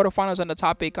between the quarterfinals and the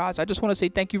top 8, guys. I just want to say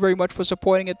thank you very much for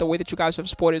supporting it the way that you guys have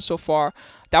supported so far.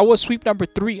 That was sweep number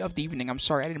 3 of the evening. I'm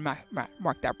sorry, I didn't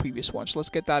mark that previous one. So let's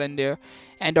get that in there.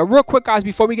 And real quick, guys,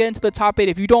 before we get into the top 8,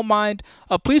 if you don't mind,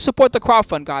 please support the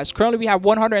crowdfund, guys. Currently, we have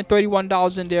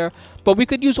 $131 in there. But we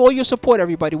could use all your support,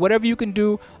 everybody. Whatever you can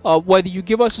do, whether you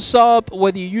give us a sub,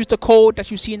 whether you use the code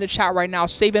that you see in the chat right now,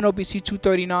 save NLBC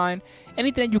 239.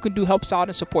 Anything that you can do helps out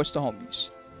and supports the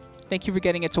homies. Thank you for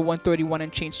getting it to 131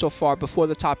 and change so far before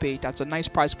the top 8. That's a nice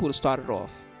prize pool to start it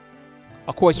off.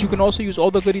 Of course, you can also use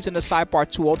all the goodies in the sidebar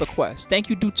too, all the quests. Thank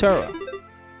you, Djeeta.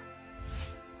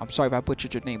 I'm sorry if I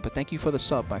butchered your name, but thank you for the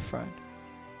sub, my friend.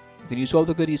 You can use all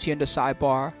the goodies here in the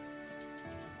sidebar.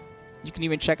 You can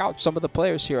even check out some of the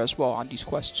players here as well on these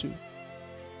quests too.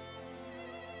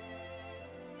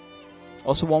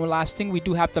 Also, one last thing, we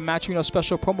do have the Match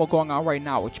special promo going on right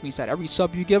now, which means that every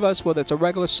sub you give us, whether it's a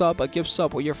regular sub, a gift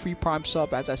sub, or your free Prime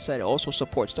sub, as I said, it also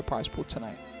supports the prize pool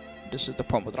tonight. This is the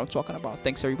promo that I'm talking about.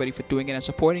 Thanks everybody for doing it and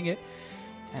supporting it,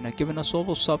 and giving us all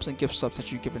those subs and gift subs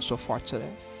that you've given so far today.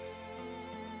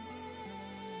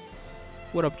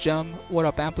 What up, Gem? What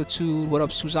up, Amplitude? What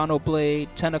up, Susano Blade?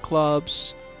 10 of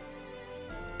Clubs.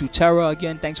 Djeeta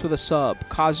again, thanks for the sub.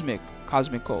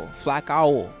 Cosmico, Flack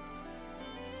Owl.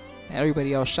 And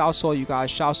everybody else, shouts to all you guys.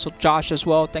 Shouts to Josh as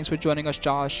well. Thanks for joining us,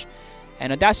 Josh.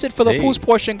 And that's it for the pools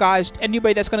portion, guys.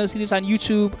 Anybody that's going to see this on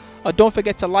YouTube, don't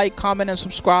forget to like, comment, and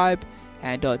subscribe.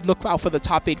 And look out for the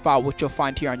top 8 file, which you'll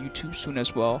find here on YouTube soon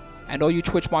as well. And all you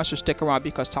Twitch monsters, stick around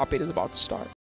because top 8 is about to start.